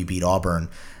beat Auburn,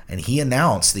 and he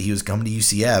announced that he was coming to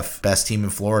UCF, best team in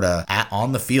Florida,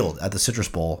 on the field at the Citrus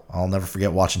Bowl. I'll never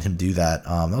forget watching him do that.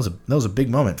 That was a big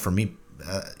moment for me,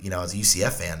 as a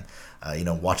UCF fan.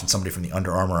 Watching somebody from the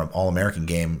Under Armour All-American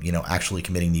game, actually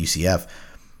committing to UCF.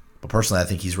 But personally, I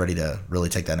think he's ready to really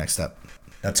take that next step.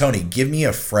 Now, Tony, give me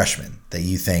a freshman that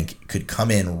you think could come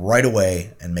in right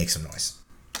away and make some noise.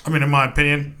 In my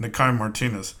opinion, Nikai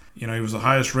Martinez. He was the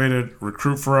highest rated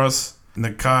recruit for us.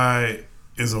 Nikai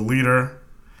is a leader.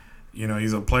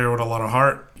 He's a player with a lot of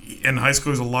heart. In high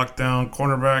school, he's a lockdown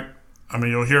cornerback.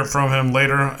 You'll hear from him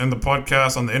later in the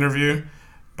podcast on the interview.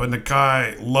 But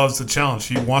Nikai loves the challenge.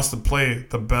 He wants to play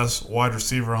the best wide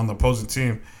receiver on the opposing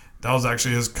team. That was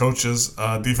actually his coach's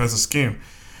defensive scheme.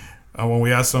 When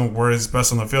we asked him where he's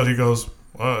best on the field, he goes,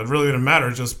 well, it really didn't matter.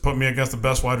 Just put me against the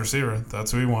best wide receiver.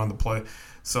 That's who he wanted to play.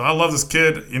 So I love this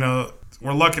kid.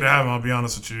 We're lucky to have him, I'll be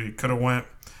honest with you. He could have went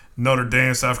Notre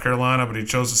Dame, South Carolina, but he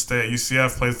chose to stay at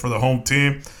UCF, played for the home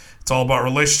team. It's all about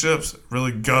relationships.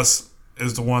 Really, Gus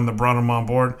is the one that brought him on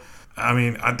board. I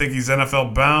mean, I think he's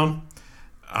NFL bound.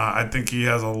 I think he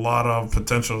has a lot of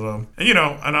potential to,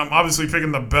 and I'm obviously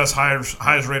picking the best,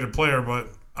 highest rated player, but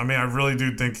I mean, I really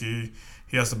do think he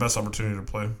has the best opportunity to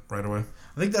play right away.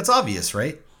 I think that's obvious,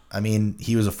 right? I mean,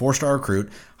 he was a 4-star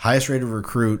recruit, highest rated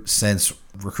recruit since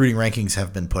recruiting rankings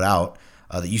have been put out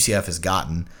that UCF has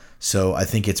gotten. So I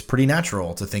think it's pretty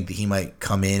natural to think that he might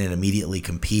come in and immediately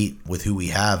compete with who we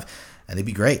have, and it'd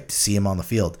be great to see him on the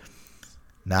field.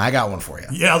 Now, I got one for you.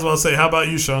 Yeah, I was about to say, how about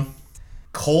you, Sean?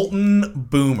 Colton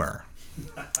Boomer.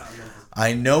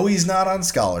 I know he's not on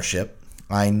scholarship.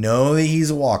 I know that he's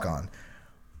a walk-on,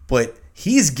 but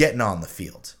he's getting on the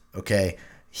field, okay?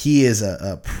 He is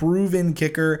a proven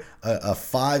kicker, a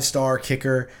 5-star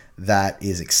kicker that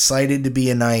is excited to be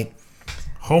a Knight.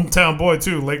 Hometown boy,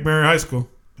 too, Lake Mary High School.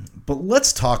 But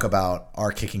let's talk about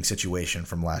our kicking situation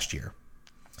from last year.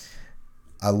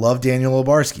 I love Daniel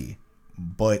Obarski,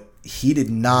 but he did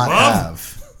not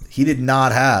have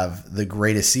the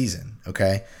greatest season,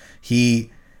 okay?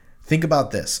 Think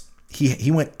about this.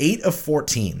 He went 8 of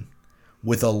 14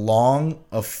 with a long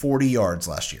of 40 yards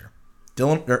last year.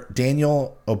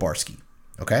 Daniel Obarski,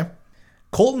 okay?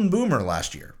 Colton Boomer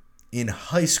last year in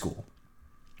high school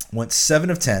went 7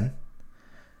 of 10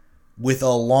 with a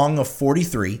long of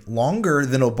 43, longer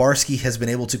than Obarski has been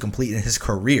able to complete in his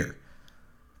career.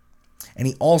 And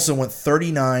he also went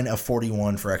 39 of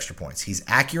 41 for extra points. He's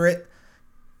accurate.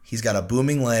 He's got a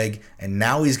booming leg, and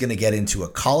now he's going to get into a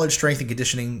college strength and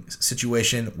conditioning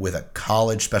situation with a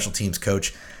college special teams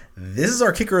coach. This is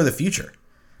our kicker of the future.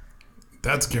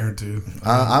 That's guaranteed.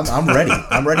 I'm ready.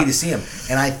 I'm ready to see him.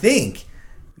 And I think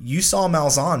you saw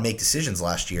Malzahn make decisions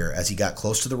last year as he got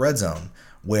close to the red zone,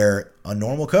 where a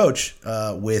normal coach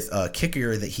with a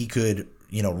kicker that he could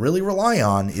really rely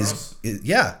on is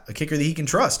a kicker that he can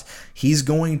trust. He's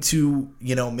going to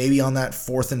maybe on that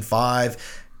 4th and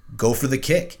 5 go for the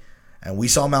kick. And we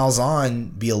saw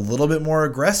Malzahn be a little bit more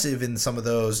aggressive in some of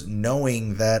those,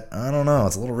 knowing that, I don't know,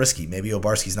 it's a little risky. Maybe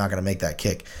Obarski's not going to make that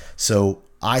kick. So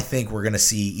I think we're going to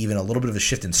see even a little bit of a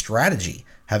shift in strategy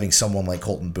having someone like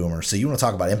Colton Boomer. So you want to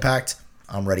talk about impact?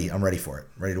 I'm ready. I'm ready for it.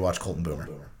 Ready to watch Colton Boomer.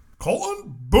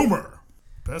 Colton Boomer.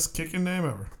 Best kicking name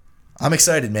ever. I'm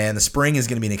excited, man. The spring is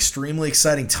going to be an extremely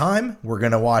exciting time. We're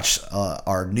going to watch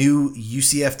our new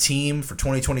UCF team for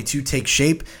 2022 take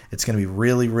shape. It's going to be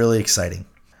really, really exciting.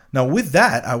 Now, with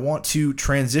that, I want to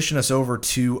transition us over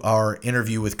to our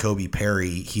interview with Koby Perry.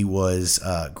 He was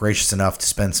gracious enough to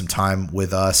spend some time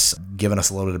with us, giving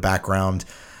us a little bit of background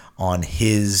on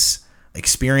his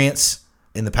experience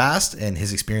in the past and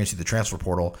his experience through the transfer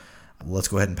portal. Let's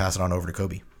go ahead and pass it on over to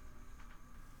Koby.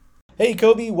 Hey,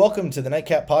 Koby, welcome to the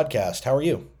Knightcap Podcast. How are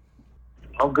you?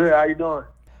 I'm good. How you doing?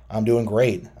 I'm doing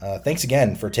great. Thanks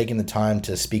again for taking the time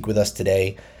to speak with us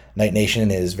today. Knight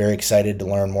Nation is very excited to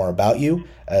learn more about you,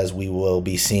 as we will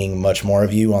be seeing much more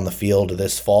of you on the field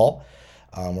this fall.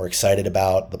 We're excited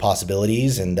about the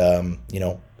possibilities and,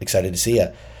 excited to see you.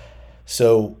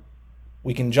 So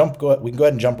we can go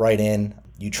ahead and jump right in.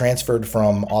 You transferred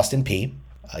from Austin Peay.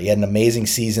 You had an amazing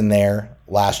season there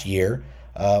last year.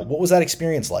 What was that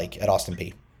experience like at Austin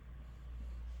Peay?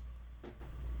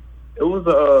 It was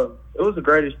a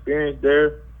great experience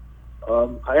there.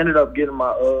 I ended up getting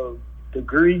my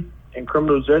degree in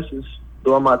criminal justice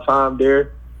during my time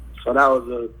there, so that was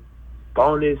a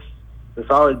bonus. It's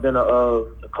always been a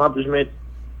accomplishment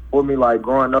for me. Like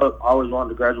growing up, I always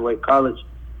wanted to graduate college.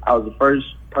 I was the first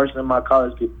person in my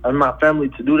family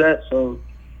to do that, so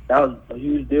that was a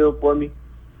huge deal for me.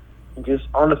 And just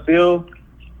on the field,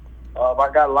 I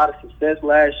got a lot of success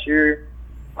last year.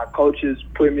 My coaches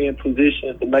put me in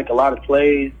position to make a lot of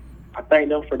plays. I thank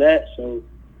them for that. So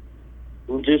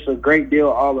it was just a great deal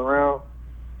all around.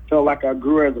 Felt like I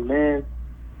grew as a man.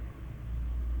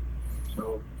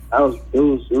 So it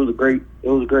was a great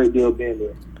deal being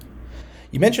there.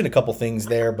 You mentioned a couple things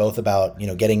there, both about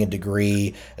getting a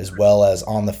degree as well as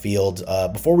on the field.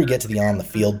 Before we get to the on the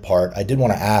field part, I did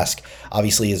want to ask.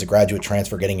 Obviously, as a graduate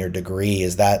transfer, getting your degree,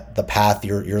 is that the path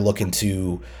you're looking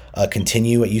to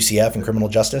continue at UCF in criminal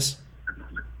justice?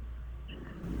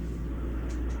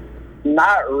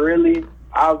 Not really.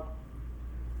 I'm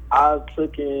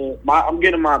getting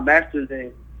my master's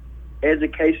in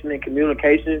education and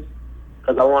communications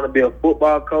because I want to be a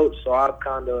football coach.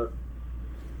 So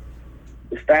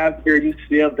the staff here at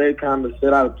UCF, they kind of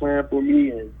set out a plan for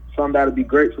me and something that'll be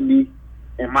great for me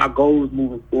and my goals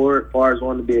moving forward as far as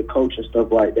wanting to be a coach and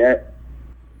stuff like that.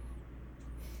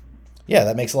 Yeah,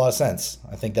 that makes a lot of sense.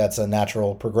 I think that's a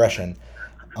natural progression.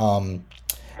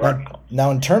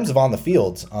 Now, in terms of on the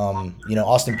field,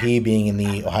 Austin Peay being in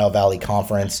the Ohio Valley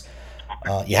Conference,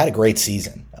 You had a great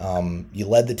season. You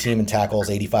led the team in tackles,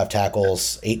 85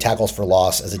 tackles, 8 tackles for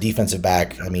loss. As a defensive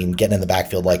back, I mean, getting in the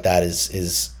backfield like that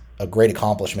is a great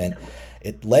accomplishment.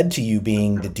 It led to you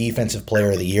being the defensive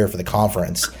player of the year for the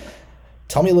conference.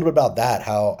 Tell me a little bit about that,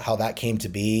 how that came to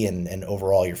be, and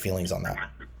overall your feelings on that.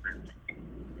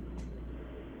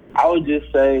 I would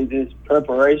just say just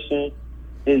preparation,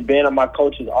 just being in my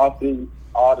coach's office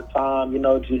all the time,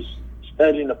 just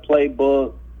studying the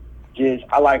playbook.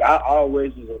 I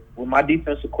always, with my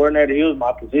defensive coordinator, he was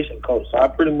my position coach. So I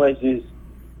pretty much just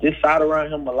sat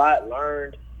around him a lot,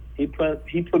 learned. He put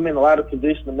me in a lot of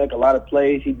positions to make a lot of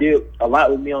plays. He did a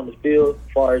lot with me on the field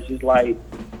as far as just like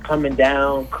coming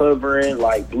down, covering,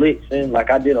 like blitzing. Like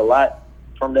I did a lot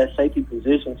from that safety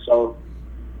position. So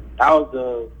that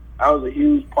was a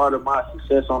huge part of my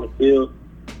success on the field.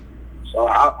 So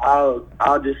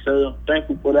I'll just say I'm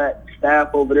thankful for that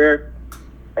staff over there.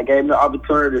 They gave me the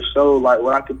opportunity to show like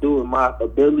what I could do with my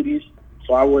abilities.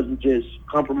 So I wasn't just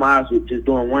compromised with just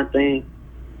doing one thing.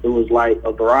 It was like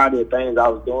a variety of things I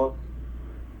was doing.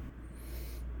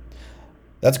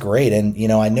 That's great. And,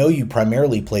 I know you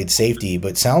primarily played safety,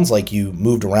 but it sounds like you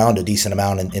moved around a decent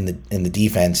amount in the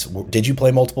defense. Did you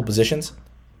play multiple positions?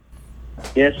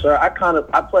 Yes, sir. I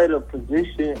played a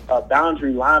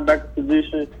boundary linebacker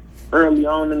position early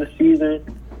on in the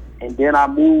season, and then I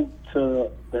moved to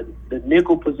the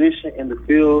nickel position in the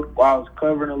field while I was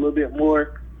covering a little bit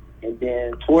more. And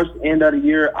then towards the end of the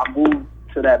year, I moved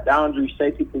to that boundary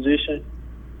safety position.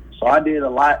 So I did a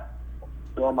lot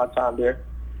during my time there.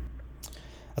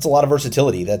 That's a lot of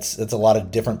versatility. That's a lot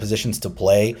of different positions to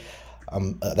play.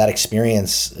 That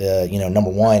experience, number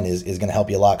one, is going to help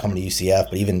you a lot coming to UCF,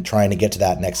 but even trying to get to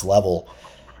that next level.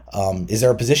 Is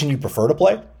there a position you prefer to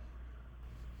play?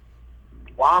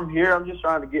 While I'm here, I'm just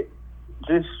trying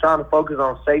to focus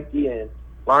on safety and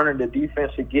learning the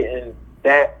defense and getting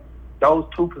those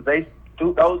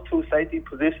two safety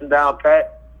positions down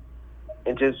pat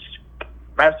and just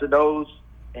master those.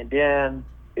 And then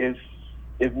if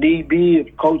need be,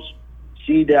 if coach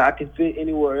see that I can fit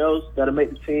anywhere else that'll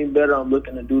make the team better, I'm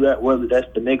looking to do that, whether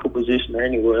that's the nickel position or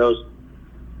anywhere else.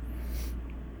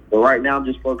 But right now I'm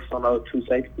just focused on those two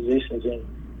safety positions and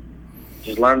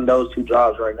just learning those two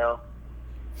jobs right now.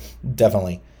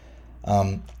 Definitely.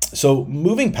 So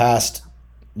moving past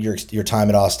your time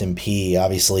at Austin Peay,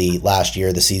 obviously last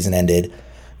year the season ended.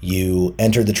 You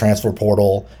entered the transfer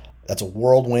portal. That's a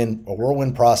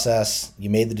whirlwind process. You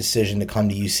made the decision to come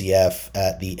to UCF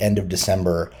at the end of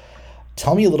December.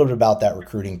 Tell me a little bit about that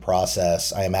recruiting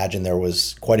process. I imagine there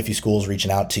was quite a few schools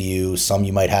reaching out to you. Some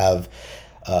you might have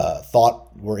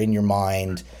thought were in your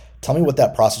mind. Tell me what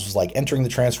that process was like entering the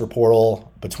transfer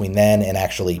portal between then and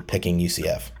actually picking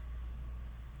UCF.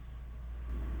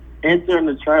 Entering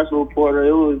the transfer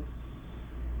portal,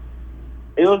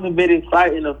 it was a bit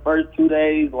exciting the first 2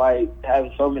 days, like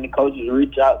having so many coaches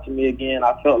reach out to me again.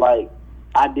 I felt like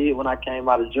I did when I came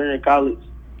out of junior college.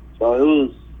 So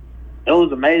it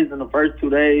was amazing the first 2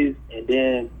 days, and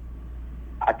then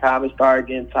I kind of started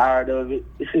getting tired of it.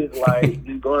 It's like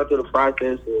just going through the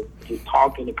process of just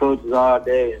talking to coaches all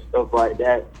day and stuff like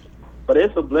that. But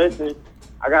it's a blessing.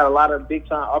 I got a lot of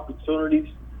big-time opportunities.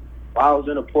 While I was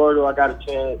in the portal, I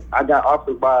got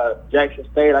offered by Jackson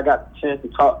State. I got the chance to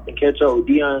talk and catch up with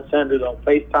Deion Sanders on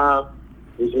FaceTime,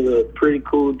 which is a pretty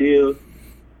cool deal.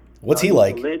 What's he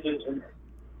like? You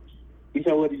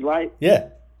said what he's like? Yeah.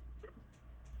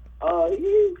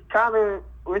 He's kind of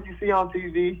what you see on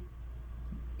TV.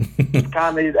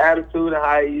 Kind of his attitude and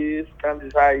how he is. Kind of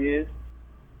just how he is.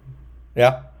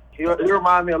 Yeah. He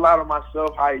reminds me a lot of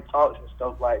myself, how he talks and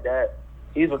stuff like that.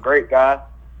 He's a great guy.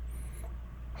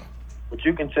 But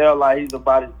you can tell, like, he's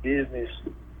about his business,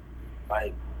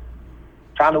 like,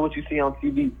 kind of what you see on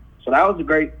TV. So that was a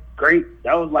great,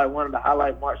 that was, like, one of the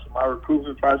highlight marks of my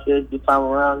recruitment process this time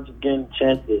around, just getting a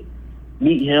chance to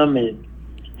meet him and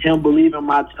him believing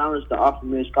my talents to offer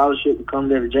me a scholarship to come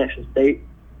there to Jackson State.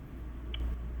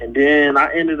 And then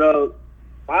I ended up,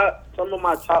 some of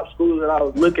my top schools that I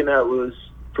was looking at was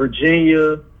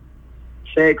Virginia,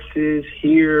 Texas,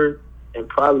 here, and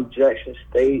probably Jackson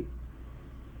State.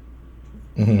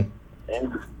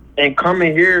 Mm-hmm. And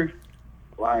coming here,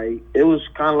 like, it was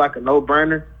kind of like a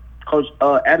no-brainer. Coach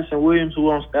Addison Williams, who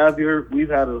on staff here, we've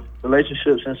had a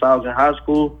relationship since I was in high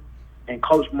school. And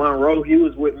Coach Monroe, he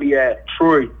was with me at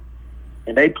Troy,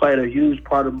 and they played a huge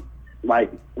part of,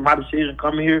 like, my decision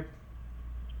coming here.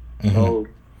 Mm-hmm. So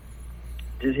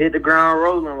just hit the ground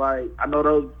rolling. Like, I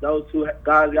know those two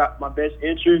guys got my best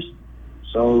interest.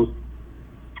 So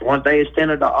once they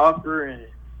extended the offer and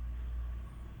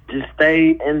just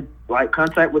stay in, like,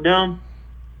 contact with them,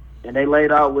 and they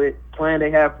laid out with plan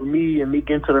they have for me and me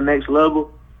getting to the next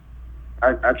level,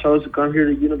 I chose to come here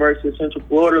to the University of Central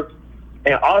Florida.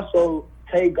 And also,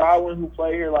 Tay Godwin, who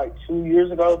played here like 2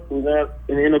 years ago, who was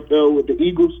in the NFL with the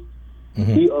Eagles,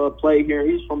 he played here.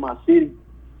 He's from my city.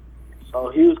 So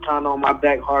he was kind of on my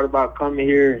back hard about coming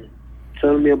here and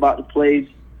telling me about the place.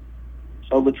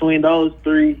 So between those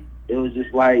three, it was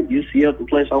just like UCF, the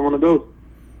place I want to go.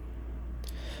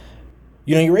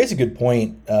 You know, you raise a good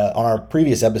point. On our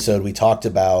previous episode, we talked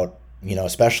about, you know,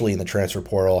 especially in the transfer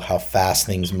portal, how fast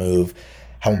things move,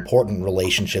 how important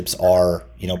relationships are,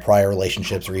 you know, prior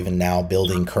relationships or even now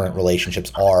building current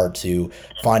relationships are to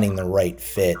finding the right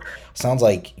fit. Sounds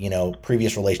like, you know,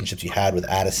 previous relationships you had with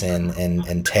Addison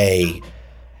and Tay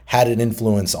had an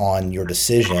influence on your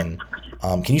decision.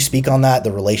 Can you speak on that,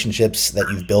 the relationships that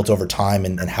you've built over time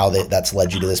and how that's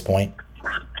led you to this point?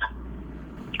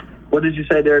 What did you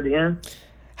say there at the end?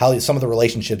 How some of the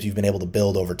relationships you've been able to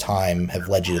build over time have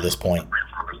led you to this point.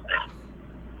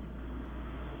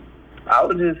 I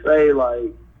would just say,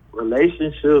 like,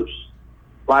 relationships.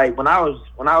 Like, when I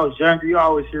was younger, you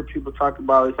always hear people talk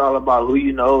about it's all about who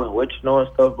you know and what you know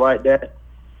and stuff like that.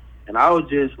 And I was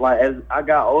just, like, as I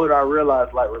got older, I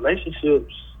realized, like,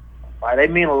 relationships, like, they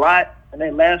mean a lot and they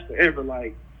last forever.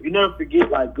 Like, you never forget,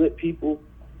 like, good people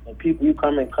and people you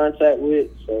come in contact with.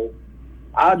 So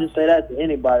I'll just say that to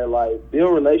anybody, like,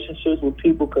 build relationships with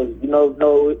people because you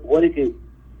know what it could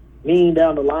mean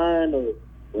down the line or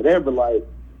whatever. Like,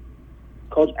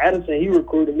 Coach Addison, he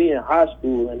recruited me in high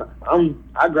school, and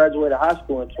I graduated high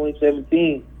school in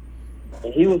 2017,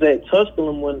 and he was at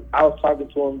Tusculum when I was talking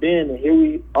to him then, and here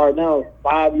we are now,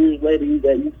 5 years later, he's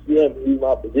at UCF, and he's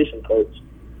my position coach.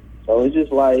 So it's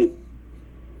just like,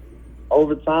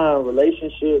 over time,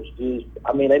 relationships just,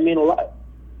 I mean, they mean a lot.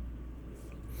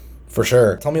 For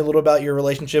sure. Tell me a little about your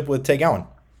relationship with Tay Gowan.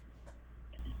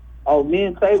 Oh, me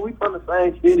and Tay, we from the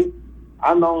same city.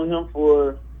 I've known him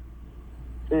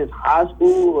since high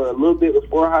school or a little bit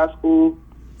before high school.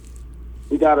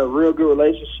 We got a real good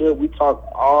relationship. We talk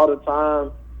all the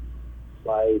time.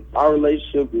 Like, our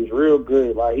relationship is real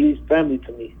good. Like, he's family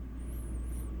to me.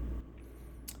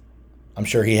 I'm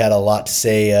sure he had a lot to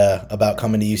say about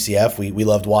coming to UCF. We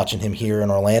loved watching him here in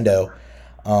Orlando.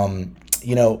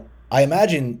 You know, I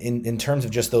imagine in terms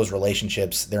of just those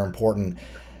relationships, they're important.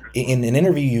 In an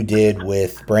interview you did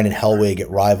with Brandon Hellwig at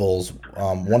Rivals,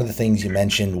 one of the things you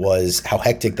mentioned was how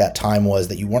hectic that time was,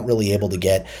 that you weren't really able to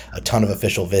get a ton of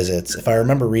official visits. If I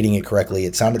remember reading it correctly,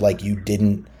 it sounded like you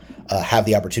didn't have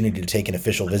the opportunity to take an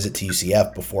official visit to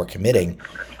UCF before committing.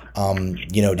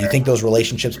 You know, do you think those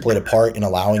relationships played a part in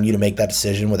allowing you to make that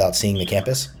decision without seeing the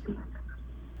campus?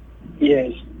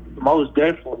 Yes, most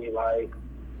definitely. Like,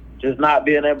 just not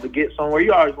being able to get somewhere.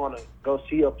 You always want to go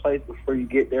see a place before you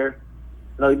get there.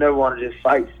 You know, you never want to just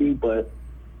sightsee, but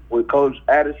with Coach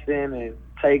Addison and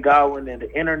Tay Godwin and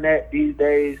the internet these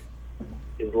days,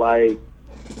 it's like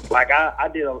I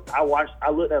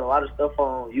looked at a lot of stuff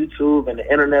on YouTube and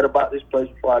the internet about this place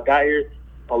before I got here,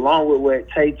 along with what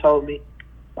Tay told me.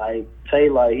 Like, Tay,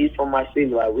 like, he's from my city.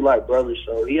 Like, we like brothers,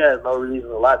 so he has no reason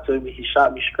to lie to me. He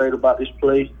shot me straight about this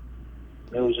place.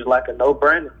 And it was just like a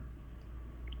no-brainer.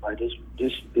 Like,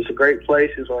 it's a great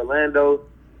place. It's Orlando.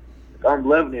 I'm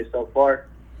loving it so far.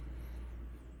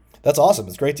 That's awesome.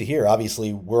 It's great to hear.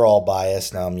 Obviously, we're all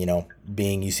biased. You know,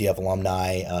 being UCF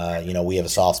alumni, you know, we have a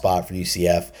soft spot for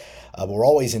UCF. But we're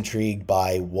always intrigued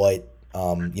by what,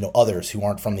 you know, others who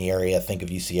aren't from the area think of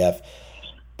UCF.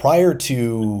 Prior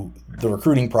to the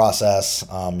recruiting process,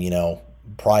 you know,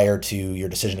 prior to your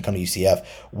decision to come to UCF,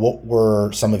 what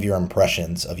were some of your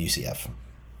impressions of UCF?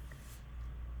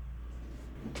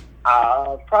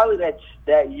 Probably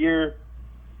that year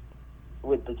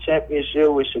with the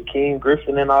championship with Shaquem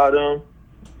Griffin and all them.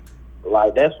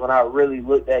 Like, that's when I really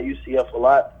looked at UCF a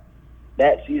lot.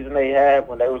 That season they had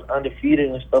when they was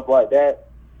undefeated and stuff like that.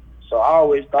 So I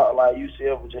always thought, like,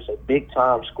 UCF was just a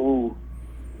big-time school.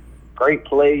 Great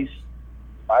place.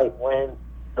 Like,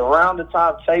 around the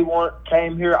time Tay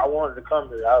came here, I wanted to come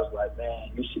here. I was like,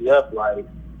 man, UCF, like,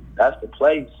 that's the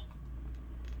place.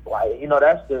 Like, you know,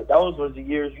 those was the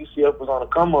years UCF was on the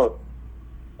come up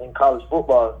in college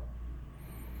football.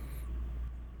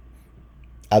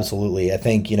 Absolutely. I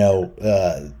think, you know,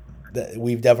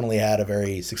 we've definitely had a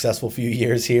very successful few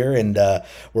years here, and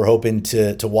we're hoping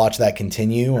to watch that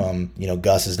continue. You know,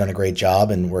 Gus has done a great job,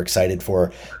 and we're excited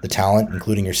for the talent,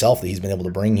 including yourself, that he's been able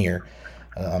to bring here.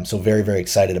 I'm so very, very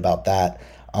excited about that.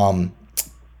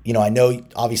 You know, I know,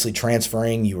 obviously,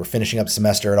 transferring, you were finishing up the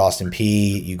semester at Austin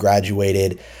P, you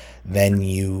graduated, then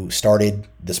you started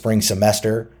the spring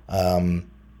semester.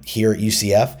 here at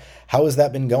UCF. How has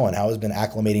that been going? How has been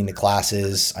acclimating to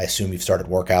classes? I assume you've started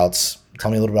workouts.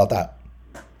 Tell me a little about that.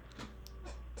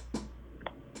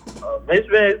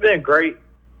 It's been great.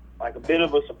 Like, a bit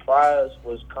of a surprise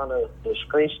was kind of the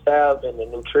screen staff and the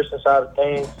nutrition side of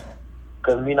things.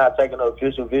 Because me not taking an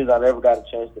official visit, I never got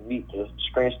a chance to meet the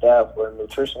screen staff or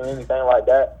nutrition or anything like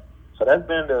that. So that's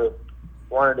been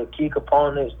one of the key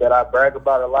components that I brag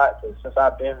about a lot. Cause since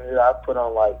I've been here, I've put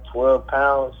on like 12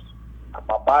 pounds.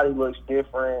 My body looks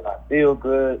different. I feel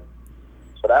good.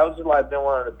 So that was just like been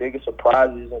one of the biggest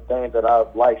surprises and things that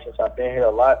I've liked since I've been here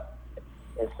a lot.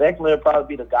 And secondly, it'll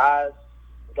probably be the guys.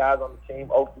 The guys on the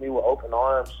team open me with open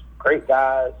arms. Great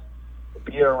guys to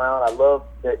be around. I love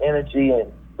their energy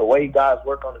and the way guys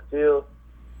work on the field.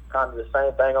 Kind of the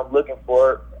same thing I'm looking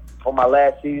for my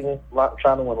last season.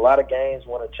 Trying to win a lot of games,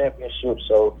 win a championship.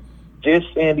 So just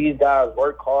seeing these guys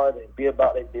work hard and be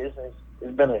about their business,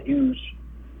 it's been a huge,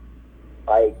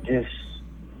 like, just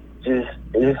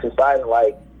it's exciting.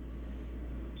 Like,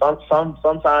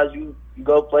 sometimes you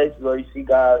go places where you see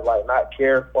guys like not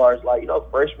care as far as, like,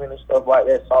 freshmen and stuff like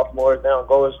that, sophomores, they don't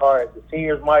go as hard as the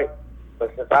seniors might.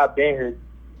 But since I've been here,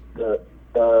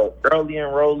 the early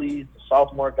enrollees, the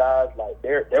sophomore guys, like,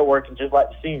 they're working just like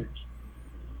the seniors.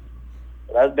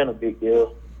 So that's been a big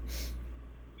deal.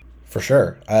 For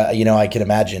sure. I can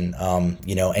imagine,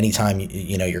 anytime,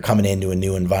 you're coming into a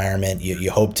new environment,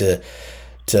 you hope to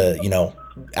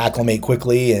acclimate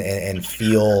quickly and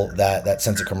feel that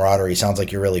sense of camaraderie. Sounds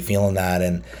like you're really feeling that.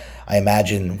 And I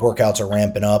imagine workouts are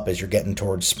ramping up as you're getting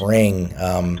towards spring.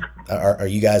 Are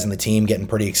you guys on the team getting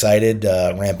pretty excited,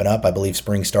 ramping up? I believe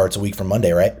spring starts a week from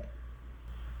Monday, right?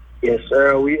 Yes,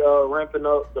 sir. We are ramping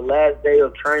up the last day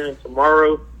of training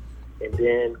tomorrow, and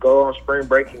then go on spring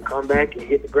break and come back and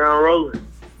hit the ground rolling.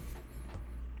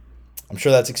 I'm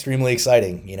sure that's extremely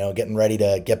exciting, getting ready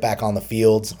to get back on the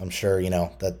fields. I'm sure,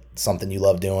 that's something you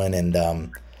love doing, and,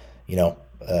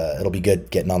 it'll be good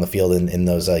getting on the field in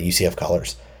those UCF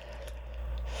colors.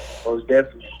 Most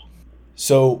definitely.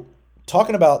 So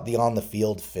talking about the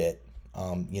on-the-field fit,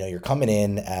 you're coming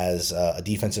in as a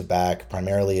defensive back,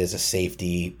 primarily as a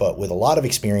safety, but with a lot of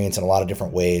experience in a lot of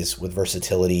different ways, with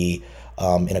versatility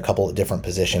in a couple of different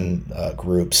position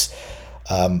groups.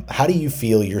 How do you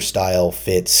feel your style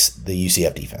fits the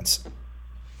UCF defense?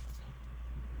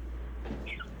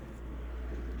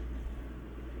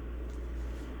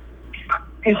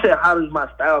 You said, how does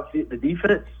my style fit the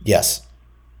defense? Yes.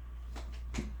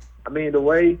 I mean, the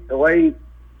way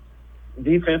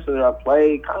defenses are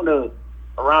played kind of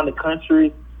around the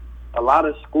country, a lot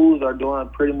of schools are doing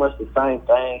pretty much the same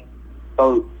thing.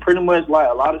 So pretty much like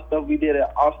a lot of stuff we did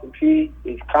at Austin P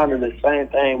is kind of the same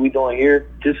thing we doing here,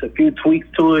 just a few tweaks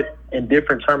to it and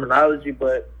different terminology,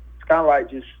 but it's kind of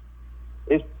like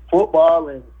it's football,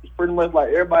 and it's pretty much like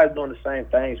everybody's doing the same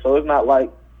thing. So it's not like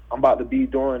I'm about to be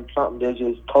doing something that's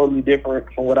just totally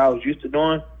different from what I was used to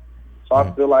doing. So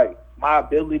I feel like my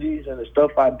abilities and the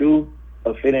stuff I do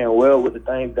are fit in well with the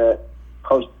things that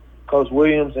Coach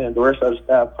Williams and the rest of the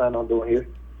staff plan on doing here.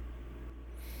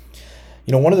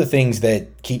 One of the things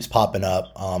that keeps popping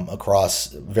up across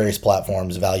various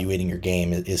platforms evaluating your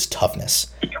game is toughness.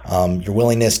 Your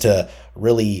willingness to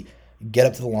really get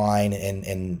up to the line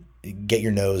and get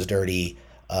your nose dirty.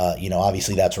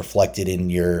 Obviously that's reflected in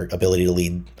your ability to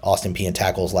lead Austin P in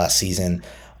tackles last season.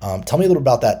 Tell me a little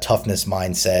about that toughness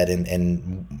mindset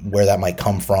and where that might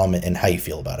come from and how you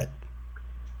feel about it.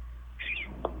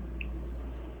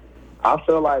 I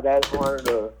feel like that's one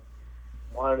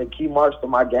of the key marks of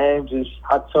my game, just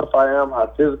how tough I am,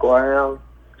 how physical I am.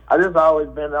 I just always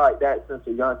been like that since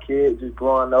a young kid, just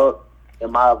growing up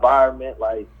in my environment.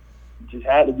 Like, just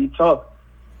had to be tough.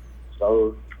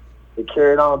 So it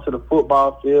carried on to the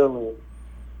football field,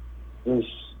 and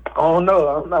just, I don't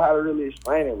know how to really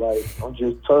explain it. Like, I'm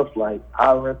just tough. Like,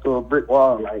 I went through a brick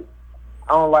wall. Like,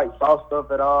 I don't like soft stuff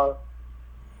at all.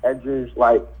 That just,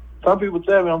 like, some people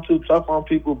tell me I'm too tough on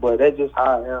people, but that's just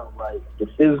how I am. Like, the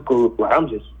physical, like, I'm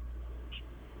just,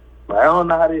 like, I don't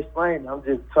know how to explain it. I'm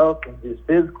just tough and just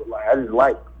physical. Like, I just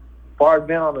like, as far as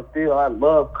being on the field, I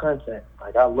love contact.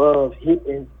 Like, I love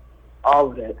hitting, all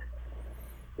of that.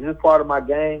 It's just part of my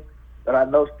game that I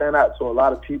know stand out to a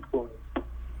lot of people.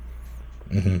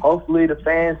 Mm-hmm. Hopefully the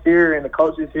fans here and the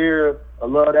coaches here will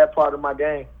love that part of my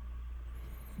game.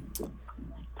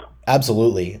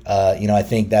 Absolutely. I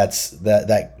think that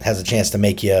has a chance to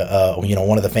make you,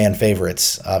 one of the fan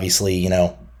favorites. Obviously,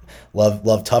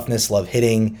 love toughness, love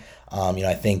hitting.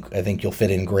 I think you'll fit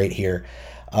in great here.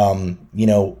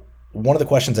 One of the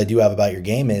questions I do have about your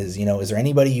game is there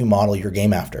anybody you model your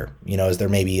game after? Is there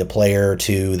maybe a player or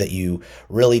two that you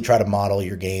really try to model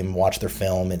your game, watch their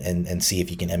film, and see if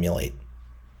you can emulate?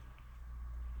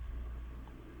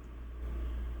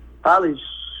 Probably.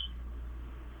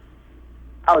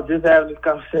 I was just having this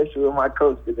conversation with my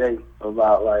coach today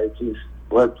about like just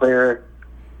what player.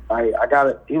 Like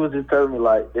he was just telling me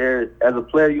like, as a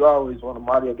player, you always want to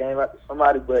model your game after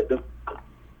somebody, but the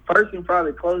person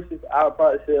probably closest, I would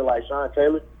probably say like Sean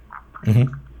Taylor.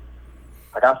 Mm-hmm.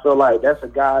 Like I feel like that's a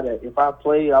guy that if I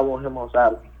play, I want him on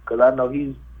side of me because I know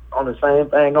he's on the same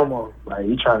thing I'm on. Like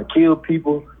he's trying to kill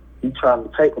people, he's trying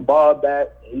to take the ball back,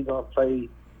 and he's gonna play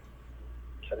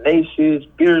tenacious,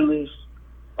 fearless.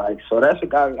 Like so, that's a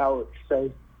guy that I would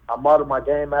say I model my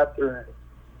game after, and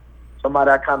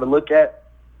somebody I kind of look at.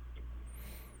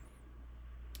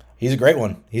 He's a great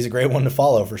one. He's a great one to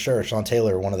follow for sure. Sean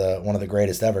Taylor, one of the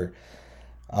greatest ever.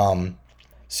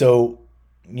 So,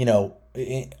 you know,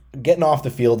 getting off the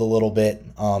field a little bit,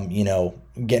 you know,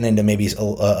 getting into maybe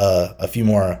a few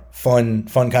more fun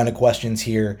kind of questions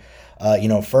here. You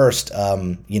know, first,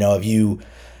 you know, have you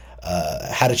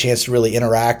had a chance to really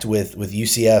interact with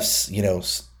UCF's, you know,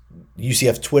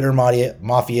 UCF Twitter mafia,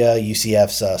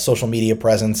 UCF's social media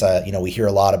presence? You know, we hear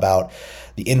a lot about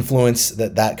the influence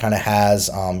that kind of has.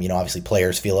 You know, obviously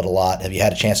players feel it a lot. Have you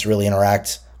had a chance to really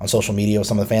interact on social media with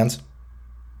some of the fans?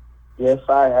 Yes,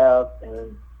 I have,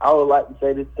 and I would like to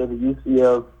say this to the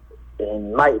UCF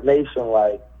and Knight Nation,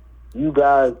 like, you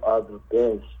guys are the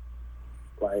best.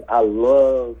 Like, I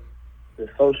love the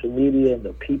social media and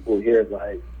the people here.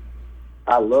 Like,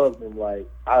 I love them. Like,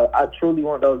 I truly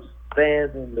want those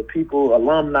fans and the people,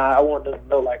 alumni, I want them to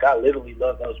know, like, I literally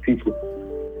love those people.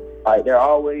 Like, they're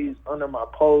always under my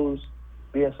post,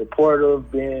 being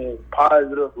supportive, being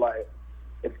positive. Like,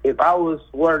 if I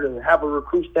were to have a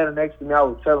recruit standing next to me, I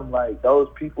would tell them, like, those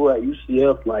people at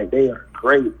UCF, like, they are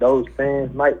great. Those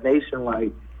fans, Knight Nation,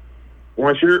 like,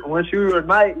 once you're a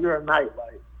Knight, you're a Knight.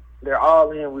 Like, they're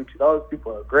all in with you. Those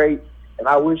people are great, and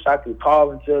I wish I could call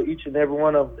and tell each and every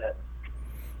one of them that.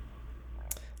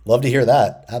 Love to hear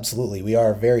that. Absolutely. We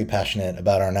are very passionate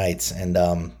about our Knights, and,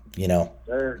 you know,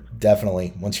 Sure.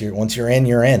 Definitely. Once you're in,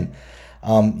 you're in.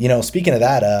 You know, speaking of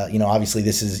that, you know, obviously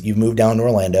you've moved down to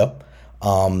Orlando.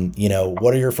 You know,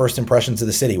 what are your first impressions of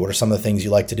the city? What are some of the things you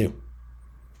like to do?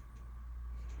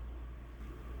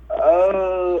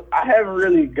 I haven't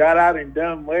really got out and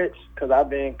done much because I've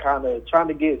been kind of trying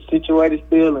to get situated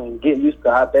still and get used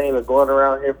to how things are going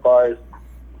around here as far as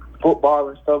football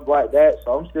and stuff like that.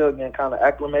 So I'm still getting kind of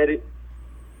acclimated.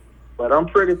 But I'm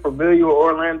pretty familiar with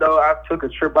Orlando. I took a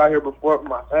trip out here before with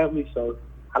my family, so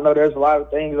I know there's a lot of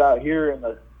things out here and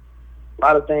a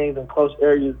lot of things in close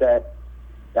areas that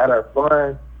are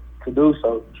fun to do.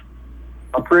 So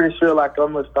I'm pretty sure like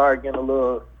I'm gonna start getting a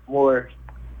little more,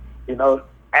 you know,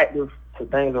 active to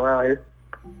things around here.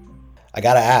 I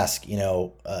gotta ask, you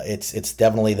know, it's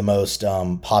definitely the most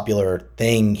popular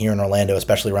thing here in Orlando,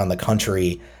 especially around the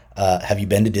country. Have you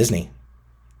been to Disney?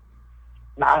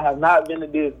 No, I have not been to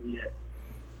Disney yet.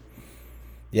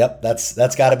 Yep,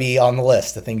 that's got to be on the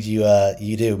list. The things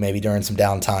you do maybe during some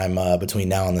downtime between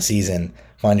now and the season.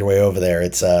 Find your way over there.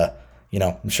 It's you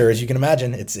know, I'm sure as you can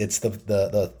imagine, it's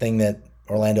the thing that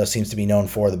Orlando seems to be known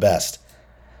for the best.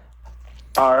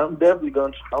 All right, I'm definitely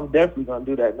gonna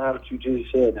do that. Now that you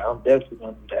just said that, I'm definitely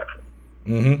gonna do that.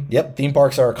 Mm-hmm. Yep, theme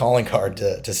parks are a calling card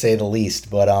to say the least.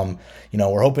 But you know,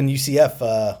 we're hoping UCF,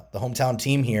 the hometown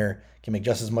team here, can make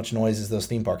just as much noise as those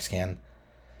theme parks can.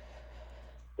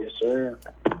 Yes, sir.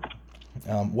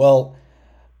 Well,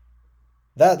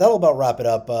 that'll about wrap it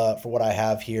up for what I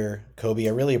have here, Koby. I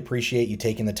really appreciate you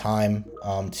taking the time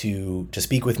to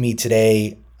speak with me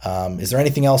today. Is there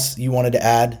anything else you wanted to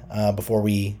add before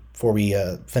we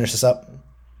finish this up?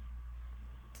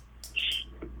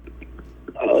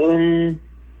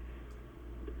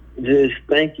 Just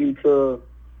thank you to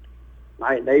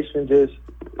Knight Nation, just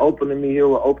opening me here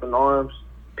with open arms.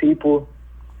 People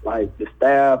like the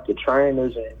staff, the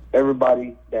trainers, and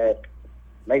everybody that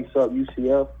makes up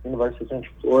UCF, University of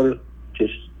Central Florida,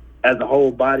 just as a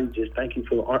whole body, just thank you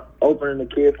for opening the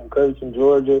kid from Covington,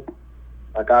 Georgia.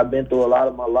 Like, I've been through a lot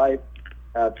of my life.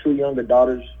 I have 2 younger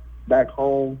daughters back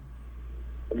home.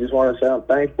 I just want to say I'm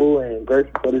thankful and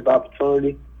grateful for this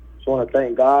opportunity. Just want to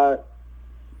thank God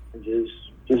and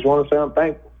just want to say I'm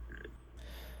thankful.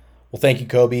 Well, thank you,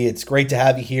 Koby. It's great to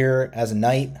have you here as a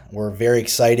Knight. We're very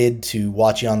excited to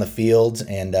watch you on the field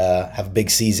and have a big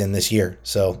season this year.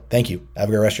 So thank you. Have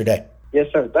a great rest of your day. Yes,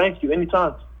 sir. Thank you.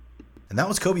 Anytime. And that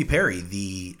was Koby Perry,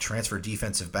 the transfer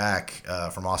defensive back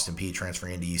from Austin Peay,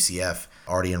 transferring into UCF,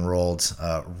 already enrolled.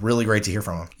 Really great to hear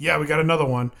from him. Yeah, we got another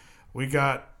one. We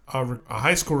got a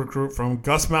high school recruit from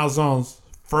Gus Malzane's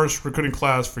first recruiting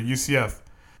class for UCF,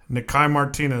 Nikai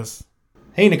Martinez.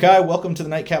 Hey, Nikai, welcome to the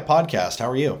Knightcap podcast. How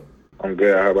are you? I'm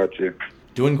good. How about you?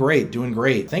 Doing great, doing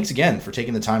great. Thanks again for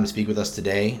taking the time to speak with us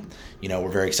today. We're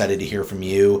very excited to hear from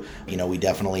you. We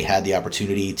definitely had the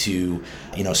opportunity to,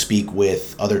 speak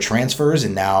with other transfers,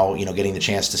 and now, getting the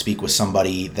chance to speak with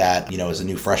somebody that, is a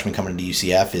new freshman coming to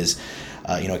UCF is,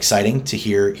 exciting to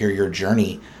hear your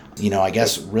journey. I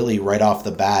guess really right off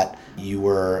the bat, you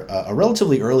were a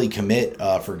relatively early commit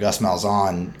for Gus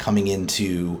Malzahn coming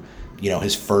into,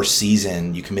 his first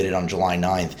season. You committed on July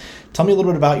 9th. Tell me a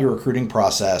little bit about your recruiting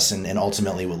process and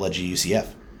ultimately what led you to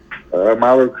UCF.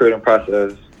 My recruiting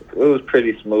process, it was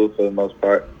pretty smooth for the most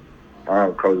part.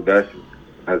 Coach Gus,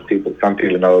 some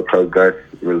people know, Coach Gus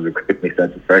was recruiting me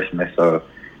since a freshman, so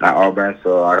at Auburn,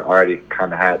 so I already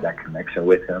kind of had that connection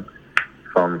with him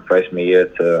from freshman year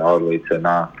to all the way to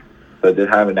now. So just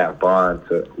having that bond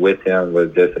with him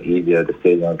was just an easier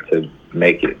decision to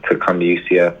make it to come to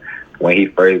UCF.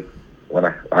 When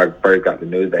I first got the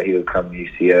news that he was coming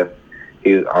to UCF,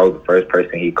 I was the first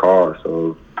person he called.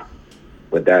 So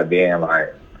with that being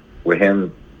with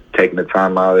him taking the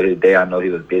time out of his day, I know he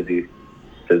was busy.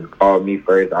 To call me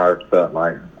first, I felt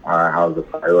like I was a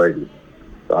priority.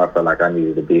 So I felt like I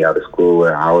needed to be out of school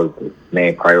where I was the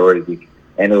main priority.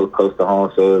 And it was close to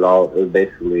home, so it was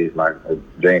basically like a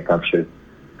dream come true.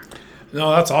 No,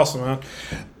 that's awesome, man.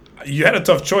 You had a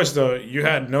tough choice, though. You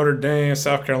had Notre Dame,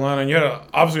 South Carolina, and you had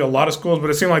obviously a lot of schools, but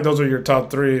it seemed like those were your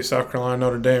top three: South Carolina,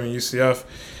 Notre Dame, and UCF.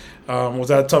 Was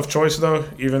that a tough choice, though?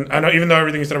 Even though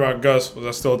everything you said about Gus, was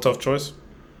that still a tough choice?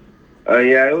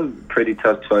 Yeah, it was a pretty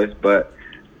tough choice, but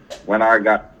when I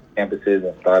got campuses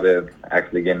and started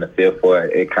actually getting the feel for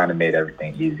it, it kind of made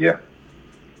everything easier.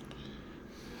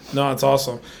 No, it's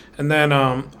awesome. And then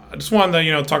I just wanted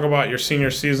to talk about your senior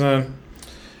season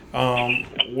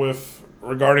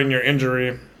regarding your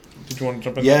injury. Did you want to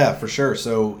jump in? Yeah, for sure.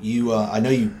 So you, I know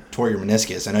you tore your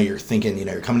meniscus. I know you're thinking,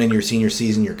 you're coming into your senior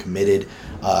season, you're committed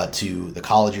to the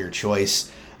college of your choice.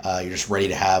 You're just ready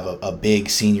to have a big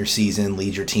senior season,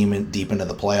 lead your team deep into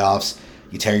the playoffs.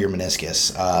 You tear your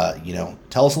meniscus.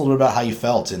 Tell us a little bit about how you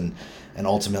felt and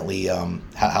ultimately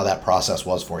how that process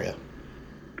was for you.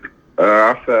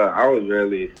 I was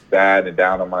really sad and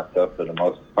down on myself for the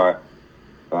most part.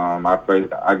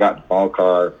 I got the phone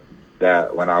call that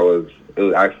it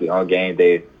was actually on game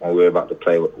day when we were about to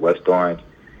play with West Orange.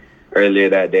 Earlier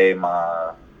that day,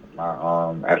 my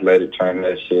athletic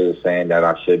trainer, she was saying that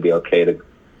I should be okay to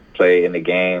play in the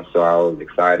game, so I was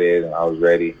excited and I was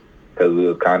ready because we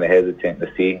was kind of hesitant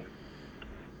to see.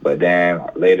 But then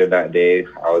later that day,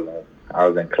 I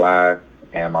was in class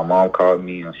and my mom called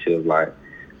me and she was like,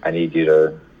 I need you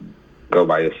to go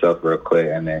by yourself real quick.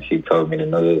 And then she told me the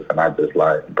news and I just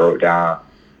broke down.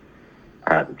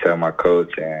 I had to tell my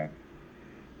coach and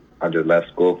I just left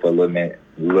school for a little minute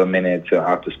until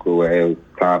after school where it was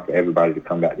time for everybody to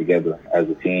come back together as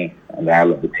a team. And then I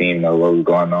let the team know what was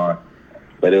going on.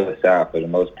 But it was sad for the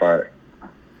most part.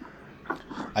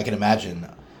 I can imagine.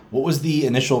 What was the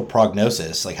initial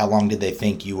prognosis? How long did they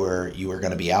think you were going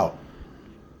to be out?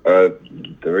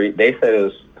 They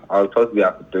said I was supposed to be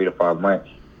out for 3 to 5 months.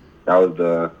 That was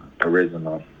the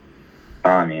original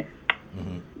timing.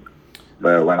 Mm-hmm.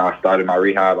 But when I started my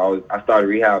rehab, I started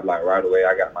rehab right away.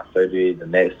 I got my surgery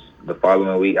the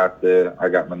following week after I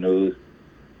got my news.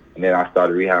 And then I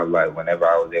started rehab whenever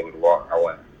I was able to walk. I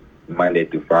went Monday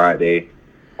through Friday.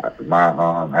 My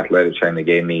athletic trainer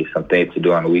gave me some things to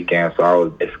do on the weekend, so I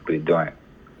was basically going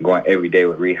every day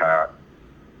with rehab.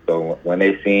 So when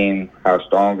they seen how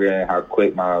stronger and how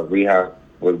quick my rehab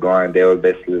was going, they were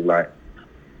basically like,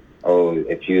 oh,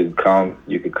 if you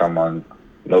could come on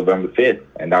November 5th.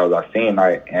 And that was our senior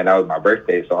night, and that was my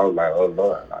birthday. So I was like, oh,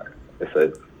 Lord,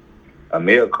 it's a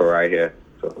miracle right here.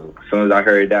 So as soon as I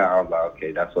heard that, I was like,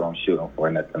 okay, that's what I'm shooting for,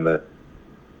 nothing less.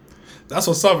 That's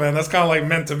what's up, man. That's kind of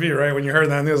meant to be, right? When you heard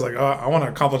that news, I want to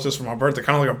accomplish this for my birthday,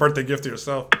 kind of like a birthday gift to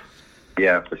yourself.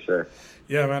 Yeah, for sure.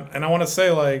 Yeah, man. And I want to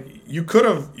say, you could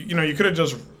have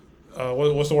just,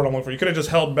 what's the word I'm looking for? You could have just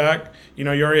held back. You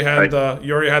already had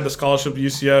the scholarship to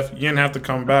UCF. You didn't have to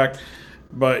come back,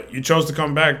 but you chose to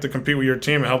come back to compete with your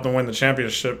team and help them win the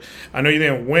championship. I know you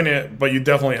didn't win it, but you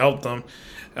definitely helped them.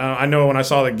 I know when I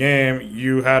saw the game,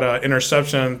 you had an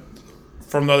interception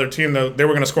from the other team that they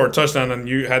were going to score a touchdown, and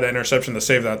you had that interception to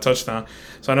save that touchdown.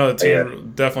 So I know the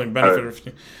team definitely benefited from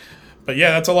you. But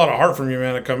yeah, that's a lot of heart from you,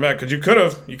 man, to come back, because you could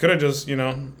have just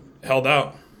held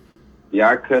out. Yeah,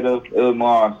 I could have. It was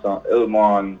more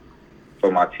on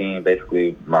for my team,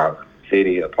 basically my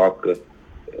city, Apopka.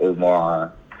 It was more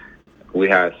on. We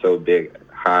had so big,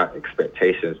 high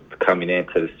expectations coming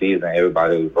into the season.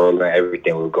 Everybody was rolling,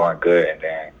 everything was going good, and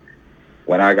then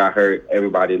when I got hurt,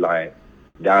 everybody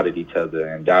doubted each other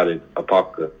and doubted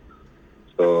Apopka.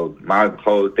 So my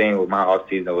whole thing with my off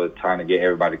season was trying to get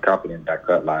everybody confident back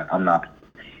up. Like I'm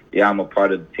a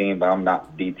part of the team, but I'm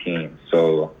not the team.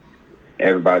 So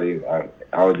everybody,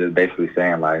 I was just basically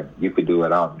saying like, you could do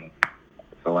without me.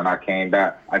 So when I came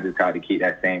back, I just tried to keep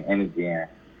that same energy and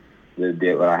just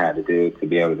did what I had to do to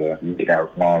be able to make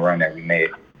that long run that we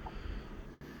made.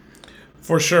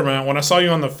 For sure, man. When I saw you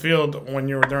on the field when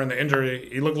you were during the injury,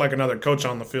 you looked like another coach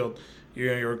on the field.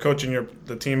 You were coaching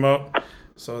the team up,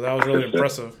 so that was really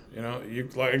impressive. You know, you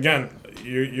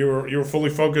were fully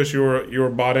focused. You were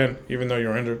bought in, even though you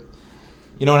were injured.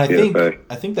 You know, and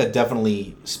I think that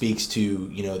definitely speaks to,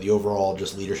 you know, the overall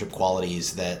just leadership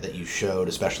qualities that you showed,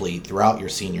 especially throughout your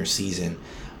senior season.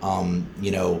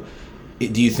 You know,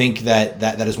 do you think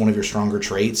that is one of your stronger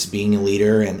traits, being a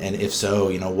leader? And if so,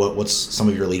 you know, what's some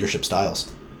of your leadership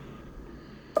styles?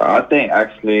 I think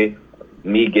actually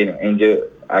me getting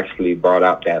injured actually brought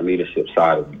out that leadership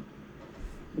side of me.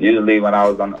 Usually when I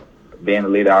was being a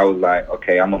leader, I was like,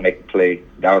 okay, I'm going to make a play.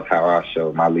 That was how I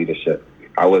showed my leadership.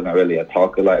 I wasn't really a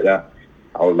talker like that.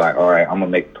 I was like, all right, I'm going to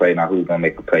make a play. Now who's going to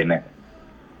make a play next?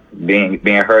 Being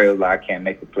hurt, it was like I can't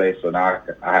make a play, so now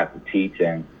I have to teach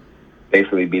and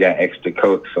basically be that extra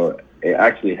coach. So it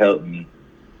actually helped me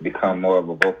become more of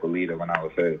a vocal leader when I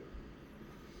was hurt.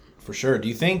 For sure. Do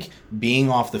you think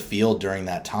being off the field during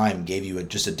that time gave you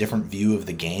just a different view of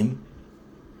the game?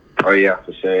 Oh, yeah,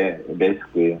 for sure.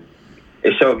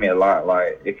 It showed me a lot.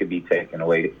 Like, it could be taken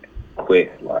away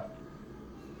quick. Like,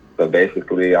 so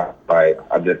basically, I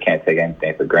just can't take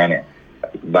anything for granted.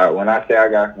 But when I say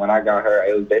when I got hurt,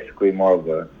 it was basically more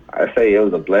of I say it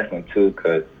was a blessing too,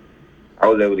 because I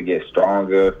was able to get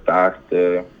stronger,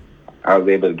 faster. I was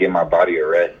able to give my body a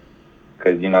rest.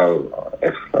 Because, you know,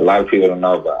 if a lot of people don't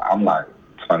know, but I'm like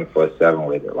 24/7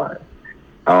 with it. Like,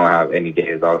 I don't have any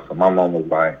days off. So my mom was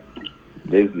like,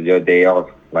 this is your day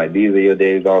off. Like, these are your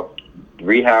days off.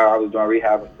 Rehab, I was doing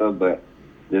rehab and stuff, but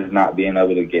just not being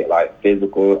able to get, like,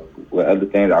 physical with other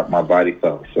things, my body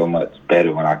felt so much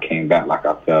better when I came back. Like,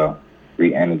 I felt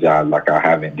re-energized, like I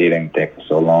haven't did anything for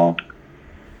so long.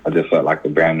 I just felt like a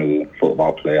brand new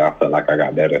football player. I felt like I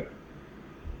got better.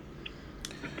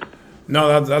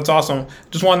 No, that's awesome.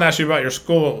 Just wanted to ask you about your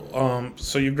school.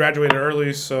 So you graduated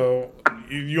early, so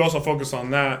you also focus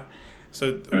on that.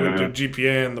 So with your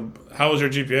GPA how was your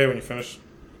GPA when you finished?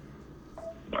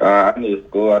 I finished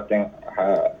school. I think I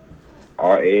had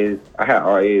RAs. I had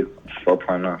RAs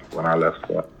 4.0 when I left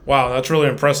school. Wow, that's really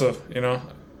impressive. You know,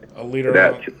 a leader.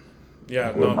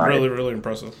 Really, really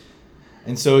impressive.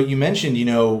 And so you mentioned, you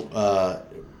know,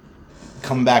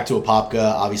 coming back to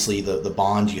Apopka, obviously the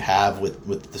bond you have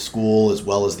with the school as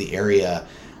well as the area.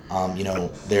 You know,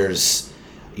 there's,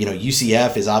 you know,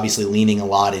 UCF is obviously leaning a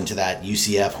lot into that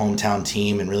UCF hometown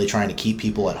team and really trying to keep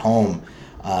people at home.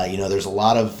 You know, there's a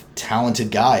lot of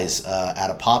talented guys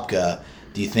at Apopka.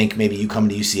 Do you think maybe you coming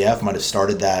to UCF might have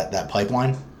started that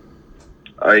pipeline?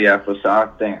 Yeah, for sure. I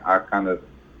think I kind of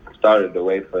started the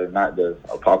way for not just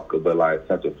Apopka, but like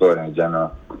Central Florida in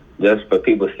general. Just for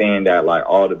people seeing that, like,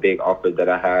 all the big offers that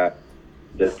I had,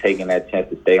 just taking that chance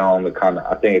to stay home,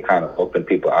 I think it kind of opened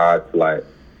people's eyes to, like,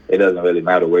 it doesn't really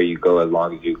matter where you go as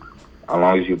long as you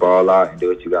ball out and do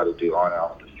what you got to do on and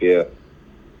off the field,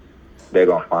 they're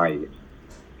going to find you.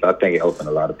 So I think it opened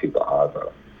a lot of people's eyes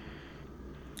up.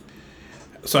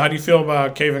 So how do you feel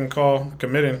about Kevin Call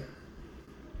committing?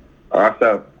 I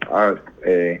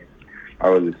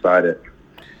was excited.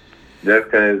 Just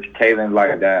because Kalen's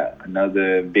like that,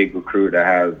 another big recruit that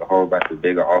has a whole bunch of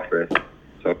bigger offers.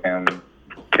 So him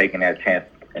taking that chance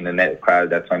in the next class,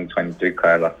 that 2023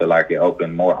 class, I feel like it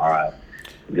opened more eyes.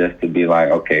 Just to be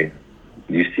like, okay,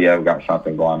 UCF got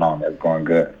something going on that's going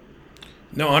good.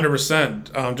 No,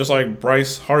 100%. Just like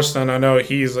Bryce Harston, I know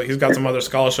he's got some other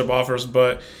scholarship offers,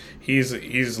 but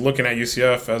he's looking at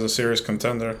UCF as a serious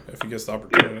contender if he gets the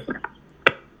opportunity.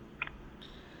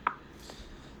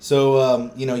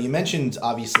 So, you know, you mentioned,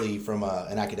 obviously, from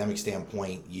an academic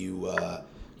standpoint, you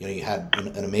had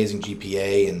an amazing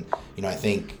GPA, and, you know, I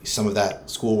think some of that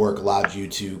schoolwork allowed you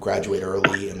to graduate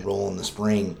early and enroll in the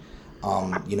spring.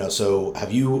 You know, so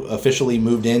have you officially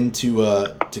moved into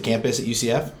to campus at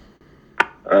UCF?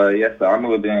 Yes, sir. I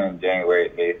moved in January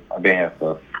 8th. I've been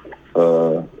here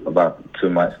for about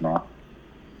 2 months now.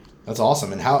 That's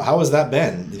awesome. And how has that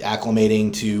been,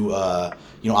 acclimating to,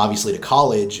 you know, obviously to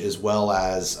college, as well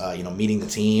as, you know, meeting the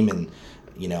team and,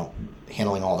 you know,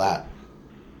 handling all that?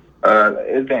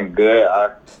 It's been good.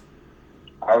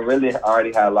 I really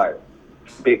already had, like,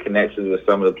 big connections with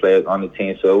some of the players on the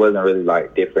team, so it wasn't really,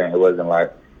 like, different. It wasn't,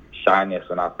 like, shyness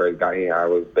when I first got here. I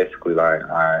was basically like, all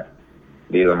right,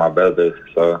 these are my brothers.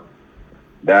 So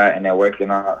that, and then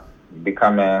working on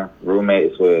becoming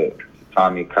roommates with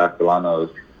Tommy Castellanos,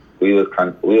 we was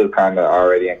kind of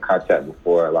already in contact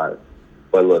before, like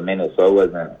for a little minute, so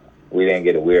we didn't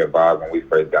get a weird vibe when we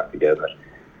first got together.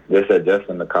 Just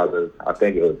adjusting to college, I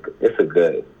think it's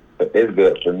good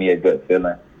for me, a good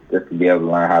feeling just to be able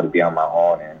to learn how to be on my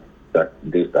own and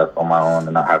do stuff on my own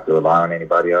and not have to rely on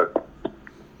anybody else.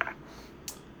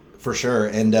 For sure.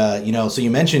 And, so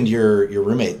you mentioned your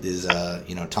roommate is,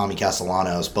 Tommy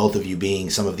Castellanos, both of you being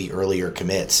some of the earlier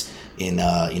commits in,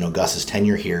 Gus's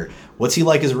tenure here. What's he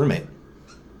like as a roommate?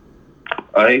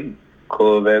 He's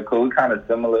cool, very cool. We're kind of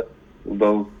similar. We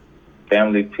both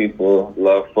family people,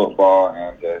 love football,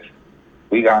 and just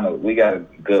we got a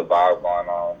good vibe going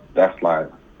on. That's like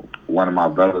one of my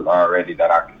brothers already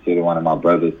that I consider one of my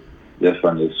brothers just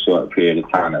from this short period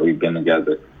of time that we've been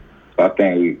together. So I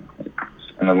think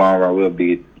in the long run, we'll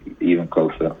be even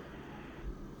closer.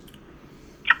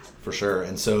 For sure.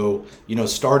 And so,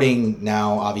 starting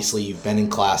now, obviously you've been in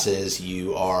classes,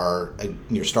 you're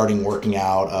starting working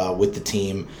out with the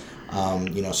team.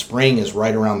 Spring is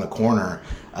right around the corner.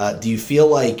 Do you feel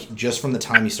like just from the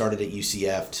time you started at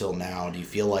UCF till now, do you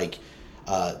feel like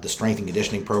the strength and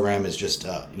conditioning program is just,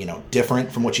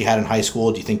 different from what you had in high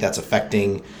school? Do you think that's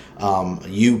affecting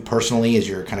you personally as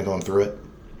you're kind of going through it?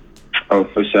 Oh,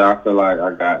 for sure. I feel like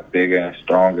I got bigger and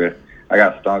stronger. I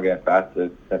got stronger and faster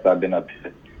since I've been up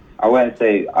here. I wouldn't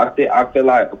say, I feel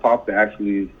like Apopka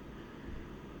actually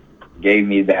gave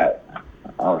me that,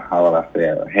 how would I say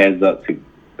it, heads up to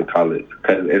college.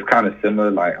 Because it's kind of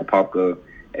similar, like Apopka,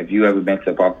 if you ever been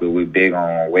to Apopka, we're big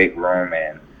on weight room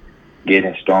and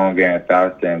getting stronger and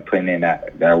faster and putting in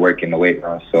that work in the weight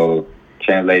room. So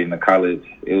translating to college,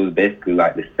 it was basically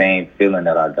like the same feeling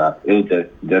that I got. It was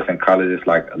just in college, it's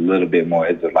like a little bit more.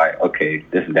 It's just like, okay,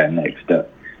 this is that next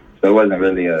step. So it wasn't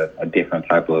really a different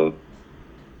type of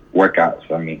workouts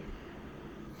for me.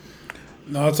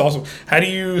 No, that's awesome. How do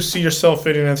you see yourself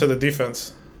fitting into the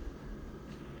defense?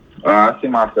 I see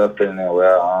myself fitting in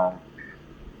well.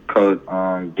 Coach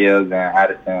Gills and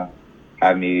Addison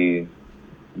have me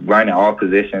running all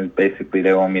positions. Basically,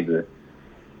 they want me to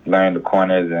learn the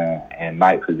corners and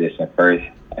night position first,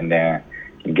 and then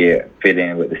get fit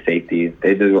in with the safeties.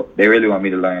 They really want me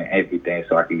to learn everything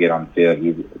so I can get on the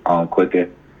field quicker.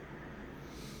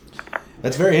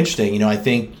 That's very interesting. I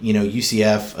think,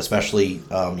 UCF, especially,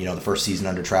 the first season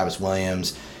under Travis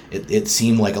Williams, it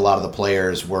seemed like a lot of the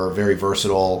players were very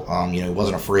versatile. He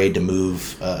wasn't afraid to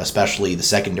move, especially the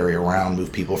secondary around,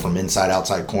 move people from inside,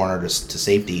 outside corner to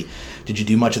safety. Did you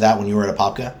do much of that when you were at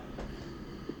Apopka?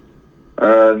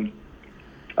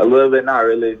 A little bit, not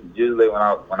really. Usually when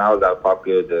I was at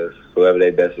Apopka, just whoever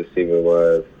their best receiver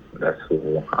was, that's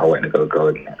who I went to go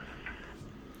against.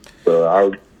 So I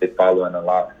was following a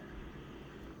lot.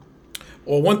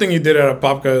 Well, one thing you did at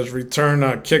Apopka is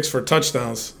return kicks for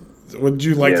touchdowns. Would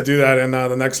you like to do that in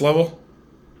the next level?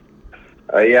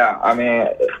 Yeah, I mean,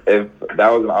 if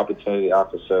that was an opportunity, I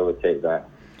for sure would take that.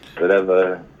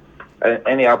 Whatever,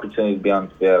 any opportunity to be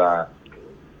on the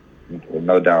field,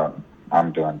 no doubt,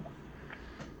 I'm doing it.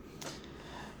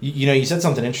 You said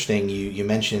something interesting. You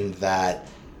mentioned that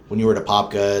when you were at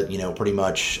Apopka, pretty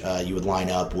much you would line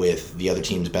up with the other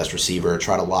team's best receiver,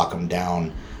 try to lock them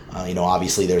down.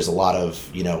 Obviously there's a lot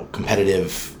of,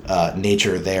 competitive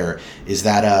nature there. Is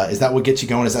that what gets you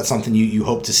going? Is that something you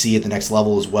hope to see at the next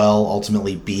level as well,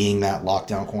 ultimately being that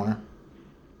lockdown corner?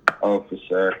 Oh, for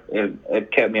sure.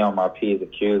 It kept me on my P's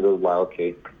and Q's. It was like,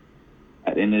 okay,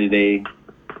 at the end of the day,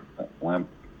 when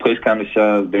push comes to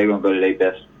shove, they're going to go to their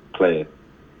best player.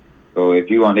 So if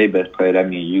you want their best player, that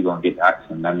means you're going to get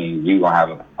action. That means you're going to have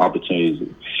an opportunity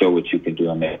to show what you can do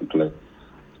and make a play.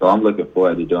 So I'm looking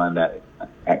forward to doing that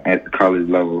at the college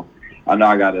level. I know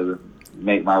I got to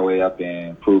make my way up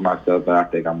and prove myself, but I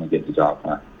think I'm going to get the job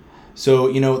done.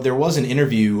 So, there was an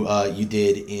interview you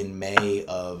did in May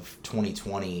of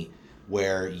 2020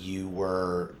 where you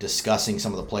were discussing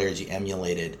some of the players you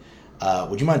emulated.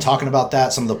 Would you mind talking about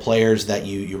that, some of the players that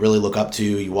you really look up to,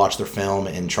 you watch their film,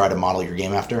 and try to model your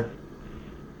game after?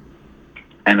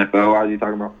 NFL, are you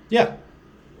talking about? Yeah.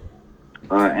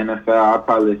 NFL, I'd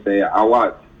probably say I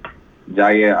watch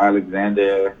Jair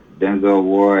Alexander, Denzel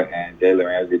Ward, and Jalen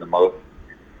Ramsey the most.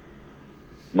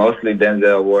 Mostly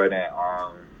Denzel Ward and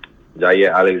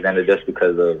Jair Alexander just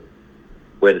because of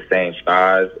we're the same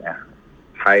size and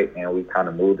height, and we kind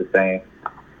of move the same.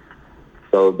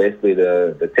 So basically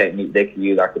the technique they can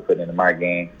use, I could put into my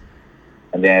game.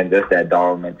 And then just that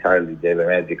dog mentality Jalen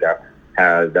Ramsey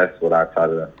has, that's what I try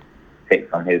to take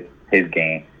from his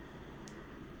game.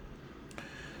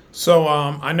 So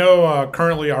I know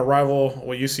currently our rival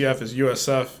with UCF is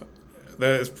USF.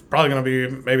 That is probably going to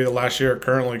be maybe the last year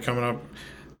currently coming up.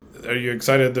 Are you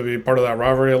excited to be part of that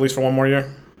rivalry at least for one more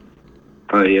year?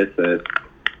 Oh yes, sir.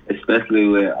 Especially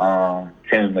with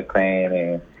Tim McClain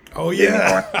and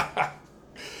yeah.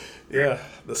 Yeah,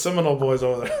 the Seminole boys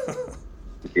over there.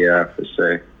 Yeah, for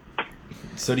sure.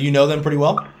 So do you know them pretty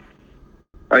well?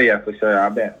 Oh yeah, for sure.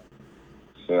 I've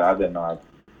been on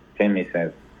Timmy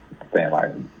since I think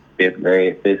like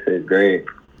fifth, sixth grade.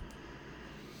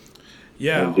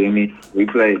 Yeah. And Jimmy, we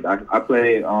played. I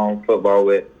played football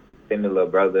with Timmy's little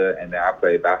brother, and then I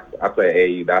played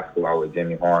AAU basketball with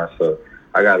Jimmy Horn. So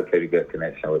I got a pretty good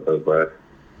connection with those boys.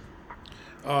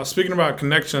 Speaking about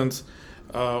connections,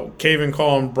 Caven,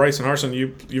 Cole, and Bryson Harson,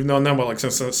 you've known them like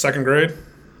since the second grade?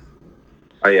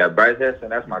 Oh yeah, Bryce Harson,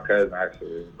 that's my cousin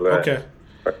actually. Blood. Okay.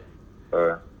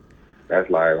 That's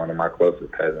like one of my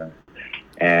closest cousins.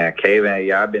 And Caven,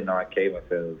 yeah, I've been knowing Caven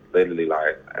since literally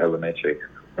like elementary.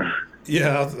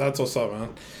 Yeah, that's what's up, man.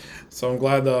 So I'm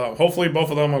glad. Hopefully, both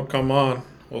of them will come on.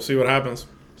 We'll see what happens.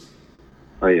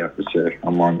 Oh yeah, for sure.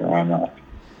 I'm on there right now.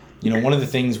 You know, one of the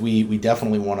things we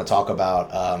definitely want to talk about,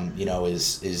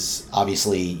 is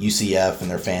obviously UCF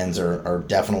and their fans are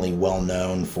definitely well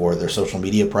known for their social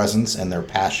media presence and their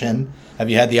passion. Have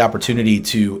you had the opportunity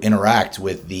to interact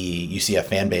with the UCF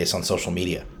fan base on social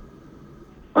media?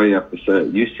 Oh yeah, for sure.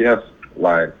 UCF's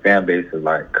like fan base is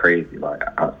like crazy. Like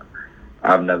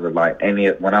I've never like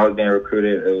when I was being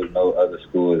recruited, there was no other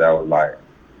school that was like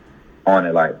on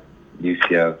it like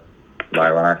UCF.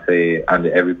 Like when I say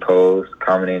under every post,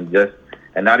 commenting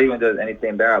and not even just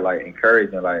anything bad, like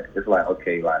encouraging, like it's like,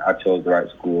 okay, like I chose the right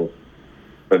school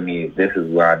for me. This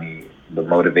is where I need the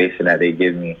motivation that they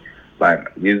give me. Like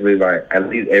usually like at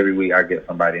least every week I get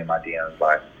somebody in my DMs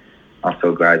like, I'm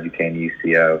so glad you came to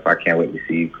UCF. I can't wait to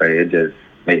see you play. It just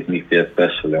makes me feel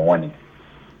special and wanting.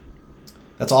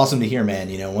 That's awesome to hear, man.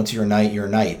 You know, once you're a Knight, you're a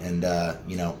Knight. And,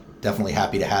 definitely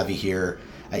happy to have you here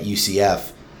at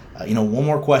UCF. One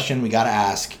more question we got to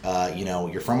ask.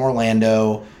 You're from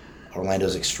Orlando.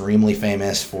 Orlando's extremely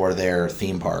famous for their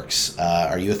theme parks.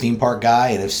 Are you a theme park guy?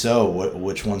 And if so,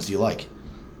 which ones do you like?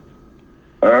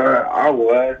 I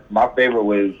was. My favorite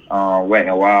was Wet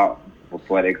and Wild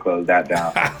before they closed that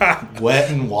down. Wet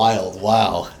and Wild.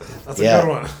 Wow. That's a good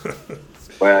one.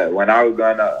 But when I was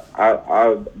growing up,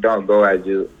 I don't go as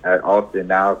often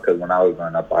now because when I was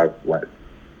growing up, I went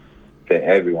to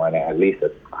everyone at least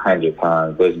 100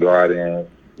 times. Busch Gardens,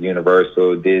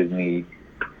 Universal, Disney,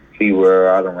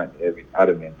 SeaWorld. I'd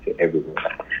have been to everywhere.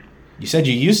 You said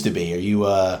you used to be.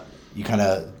 Are you kind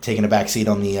of taking a back seat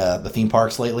on the theme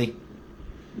parks lately?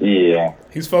 Yeah.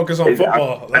 He's focused on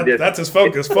football. That's his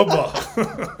focus, football.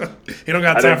 He don't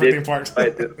got time for theme parks.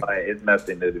 It's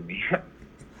nothing new to me.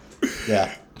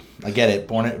 Yeah, I get it.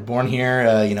 Born here,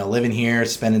 living here,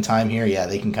 spending time here. Yeah,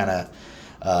 they can kind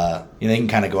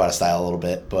of go out of style a little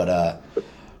bit. But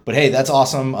hey, that's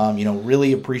awesome.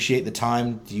 Really appreciate the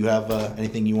time. Do you have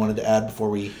anything you wanted to add before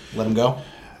we let him go?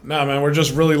 Nah, man, we're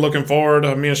just really looking forward,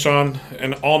 me and Sean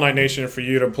and all Knight Nation, for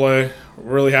you to play.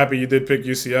 We're really happy you did pick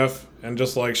UCF. And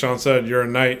just like Sean said, you're a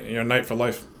Knight. You're a Knight for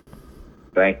life.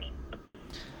 Thank you.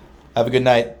 Have a good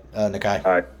night, Nikai.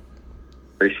 All right.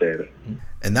 Appreciate it.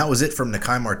 And that was it from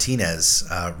Nikai Martinez.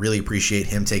 Really appreciate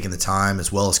him taking the time,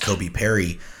 as well as Koby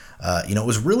Perry. It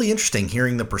was really interesting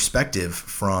hearing the perspective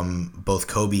from both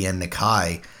Koby and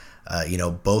Nikai.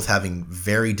 Both having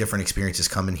very different experiences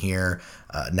coming here,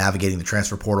 navigating the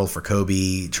transfer portal for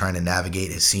Koby, trying to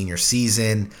navigate his senior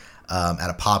season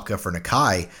at Apopka for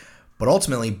Nikai. But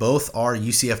ultimately, both are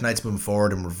UCF Knights moving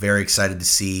forward, and we're very excited to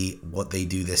see what they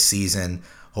do this season.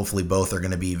 Hopefully, both are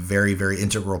going to be very, very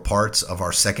integral parts of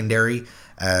our secondary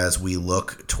as we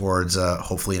look towards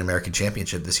hopefully an American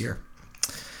championship this year.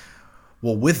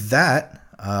 Well, with that,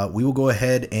 we will go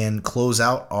ahead and close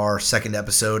out our second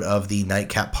episode of the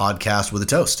Knightcap podcast with a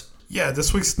toast. Yeah,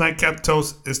 this week's Knightcap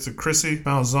toast is to Chrissy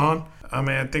Malzahn.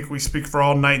 I think we speak for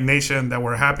all Knight Nation that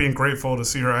we're happy and grateful to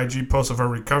see her IG post of her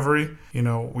recovery.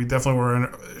 We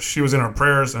definitely she was in our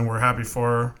prayers, and we're happy for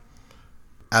her.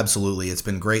 Absolutely. It's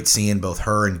been great seeing both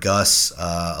her and Gus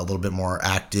a little bit more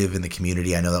active in the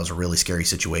community. I know that was a really scary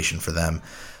situation for them.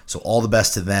 So all the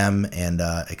best to them, and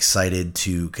excited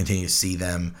to continue to see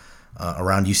them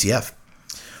around UCF.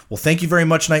 Well, thank you very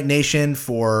much, Knight Nation,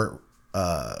 for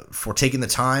taking the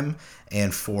time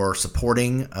and for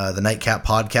supporting the Knightcap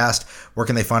podcast. Where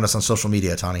can they find us on social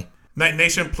media, Tony? Knight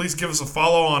Nation, please give us a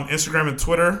follow on Instagram and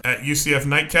Twitter at UCF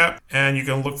Knightcap, and you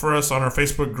can look for us on our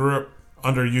Facebook group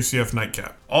under UCF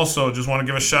Knightcap. Also, just want to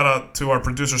give a shout out to our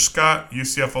producer Scott,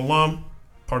 UCF alum,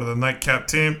 part of the Knightcap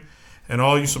team, and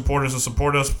all you supporters that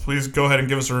support us. Please go ahead and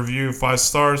give us a review, 5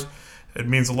 stars. It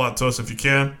means a lot to us if you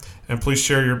can. And please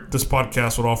share this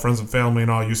podcast with all friends and family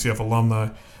and all UCF alumni.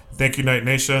 Thank you, Knight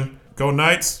Nation. Go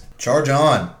Knights. Charge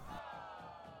on.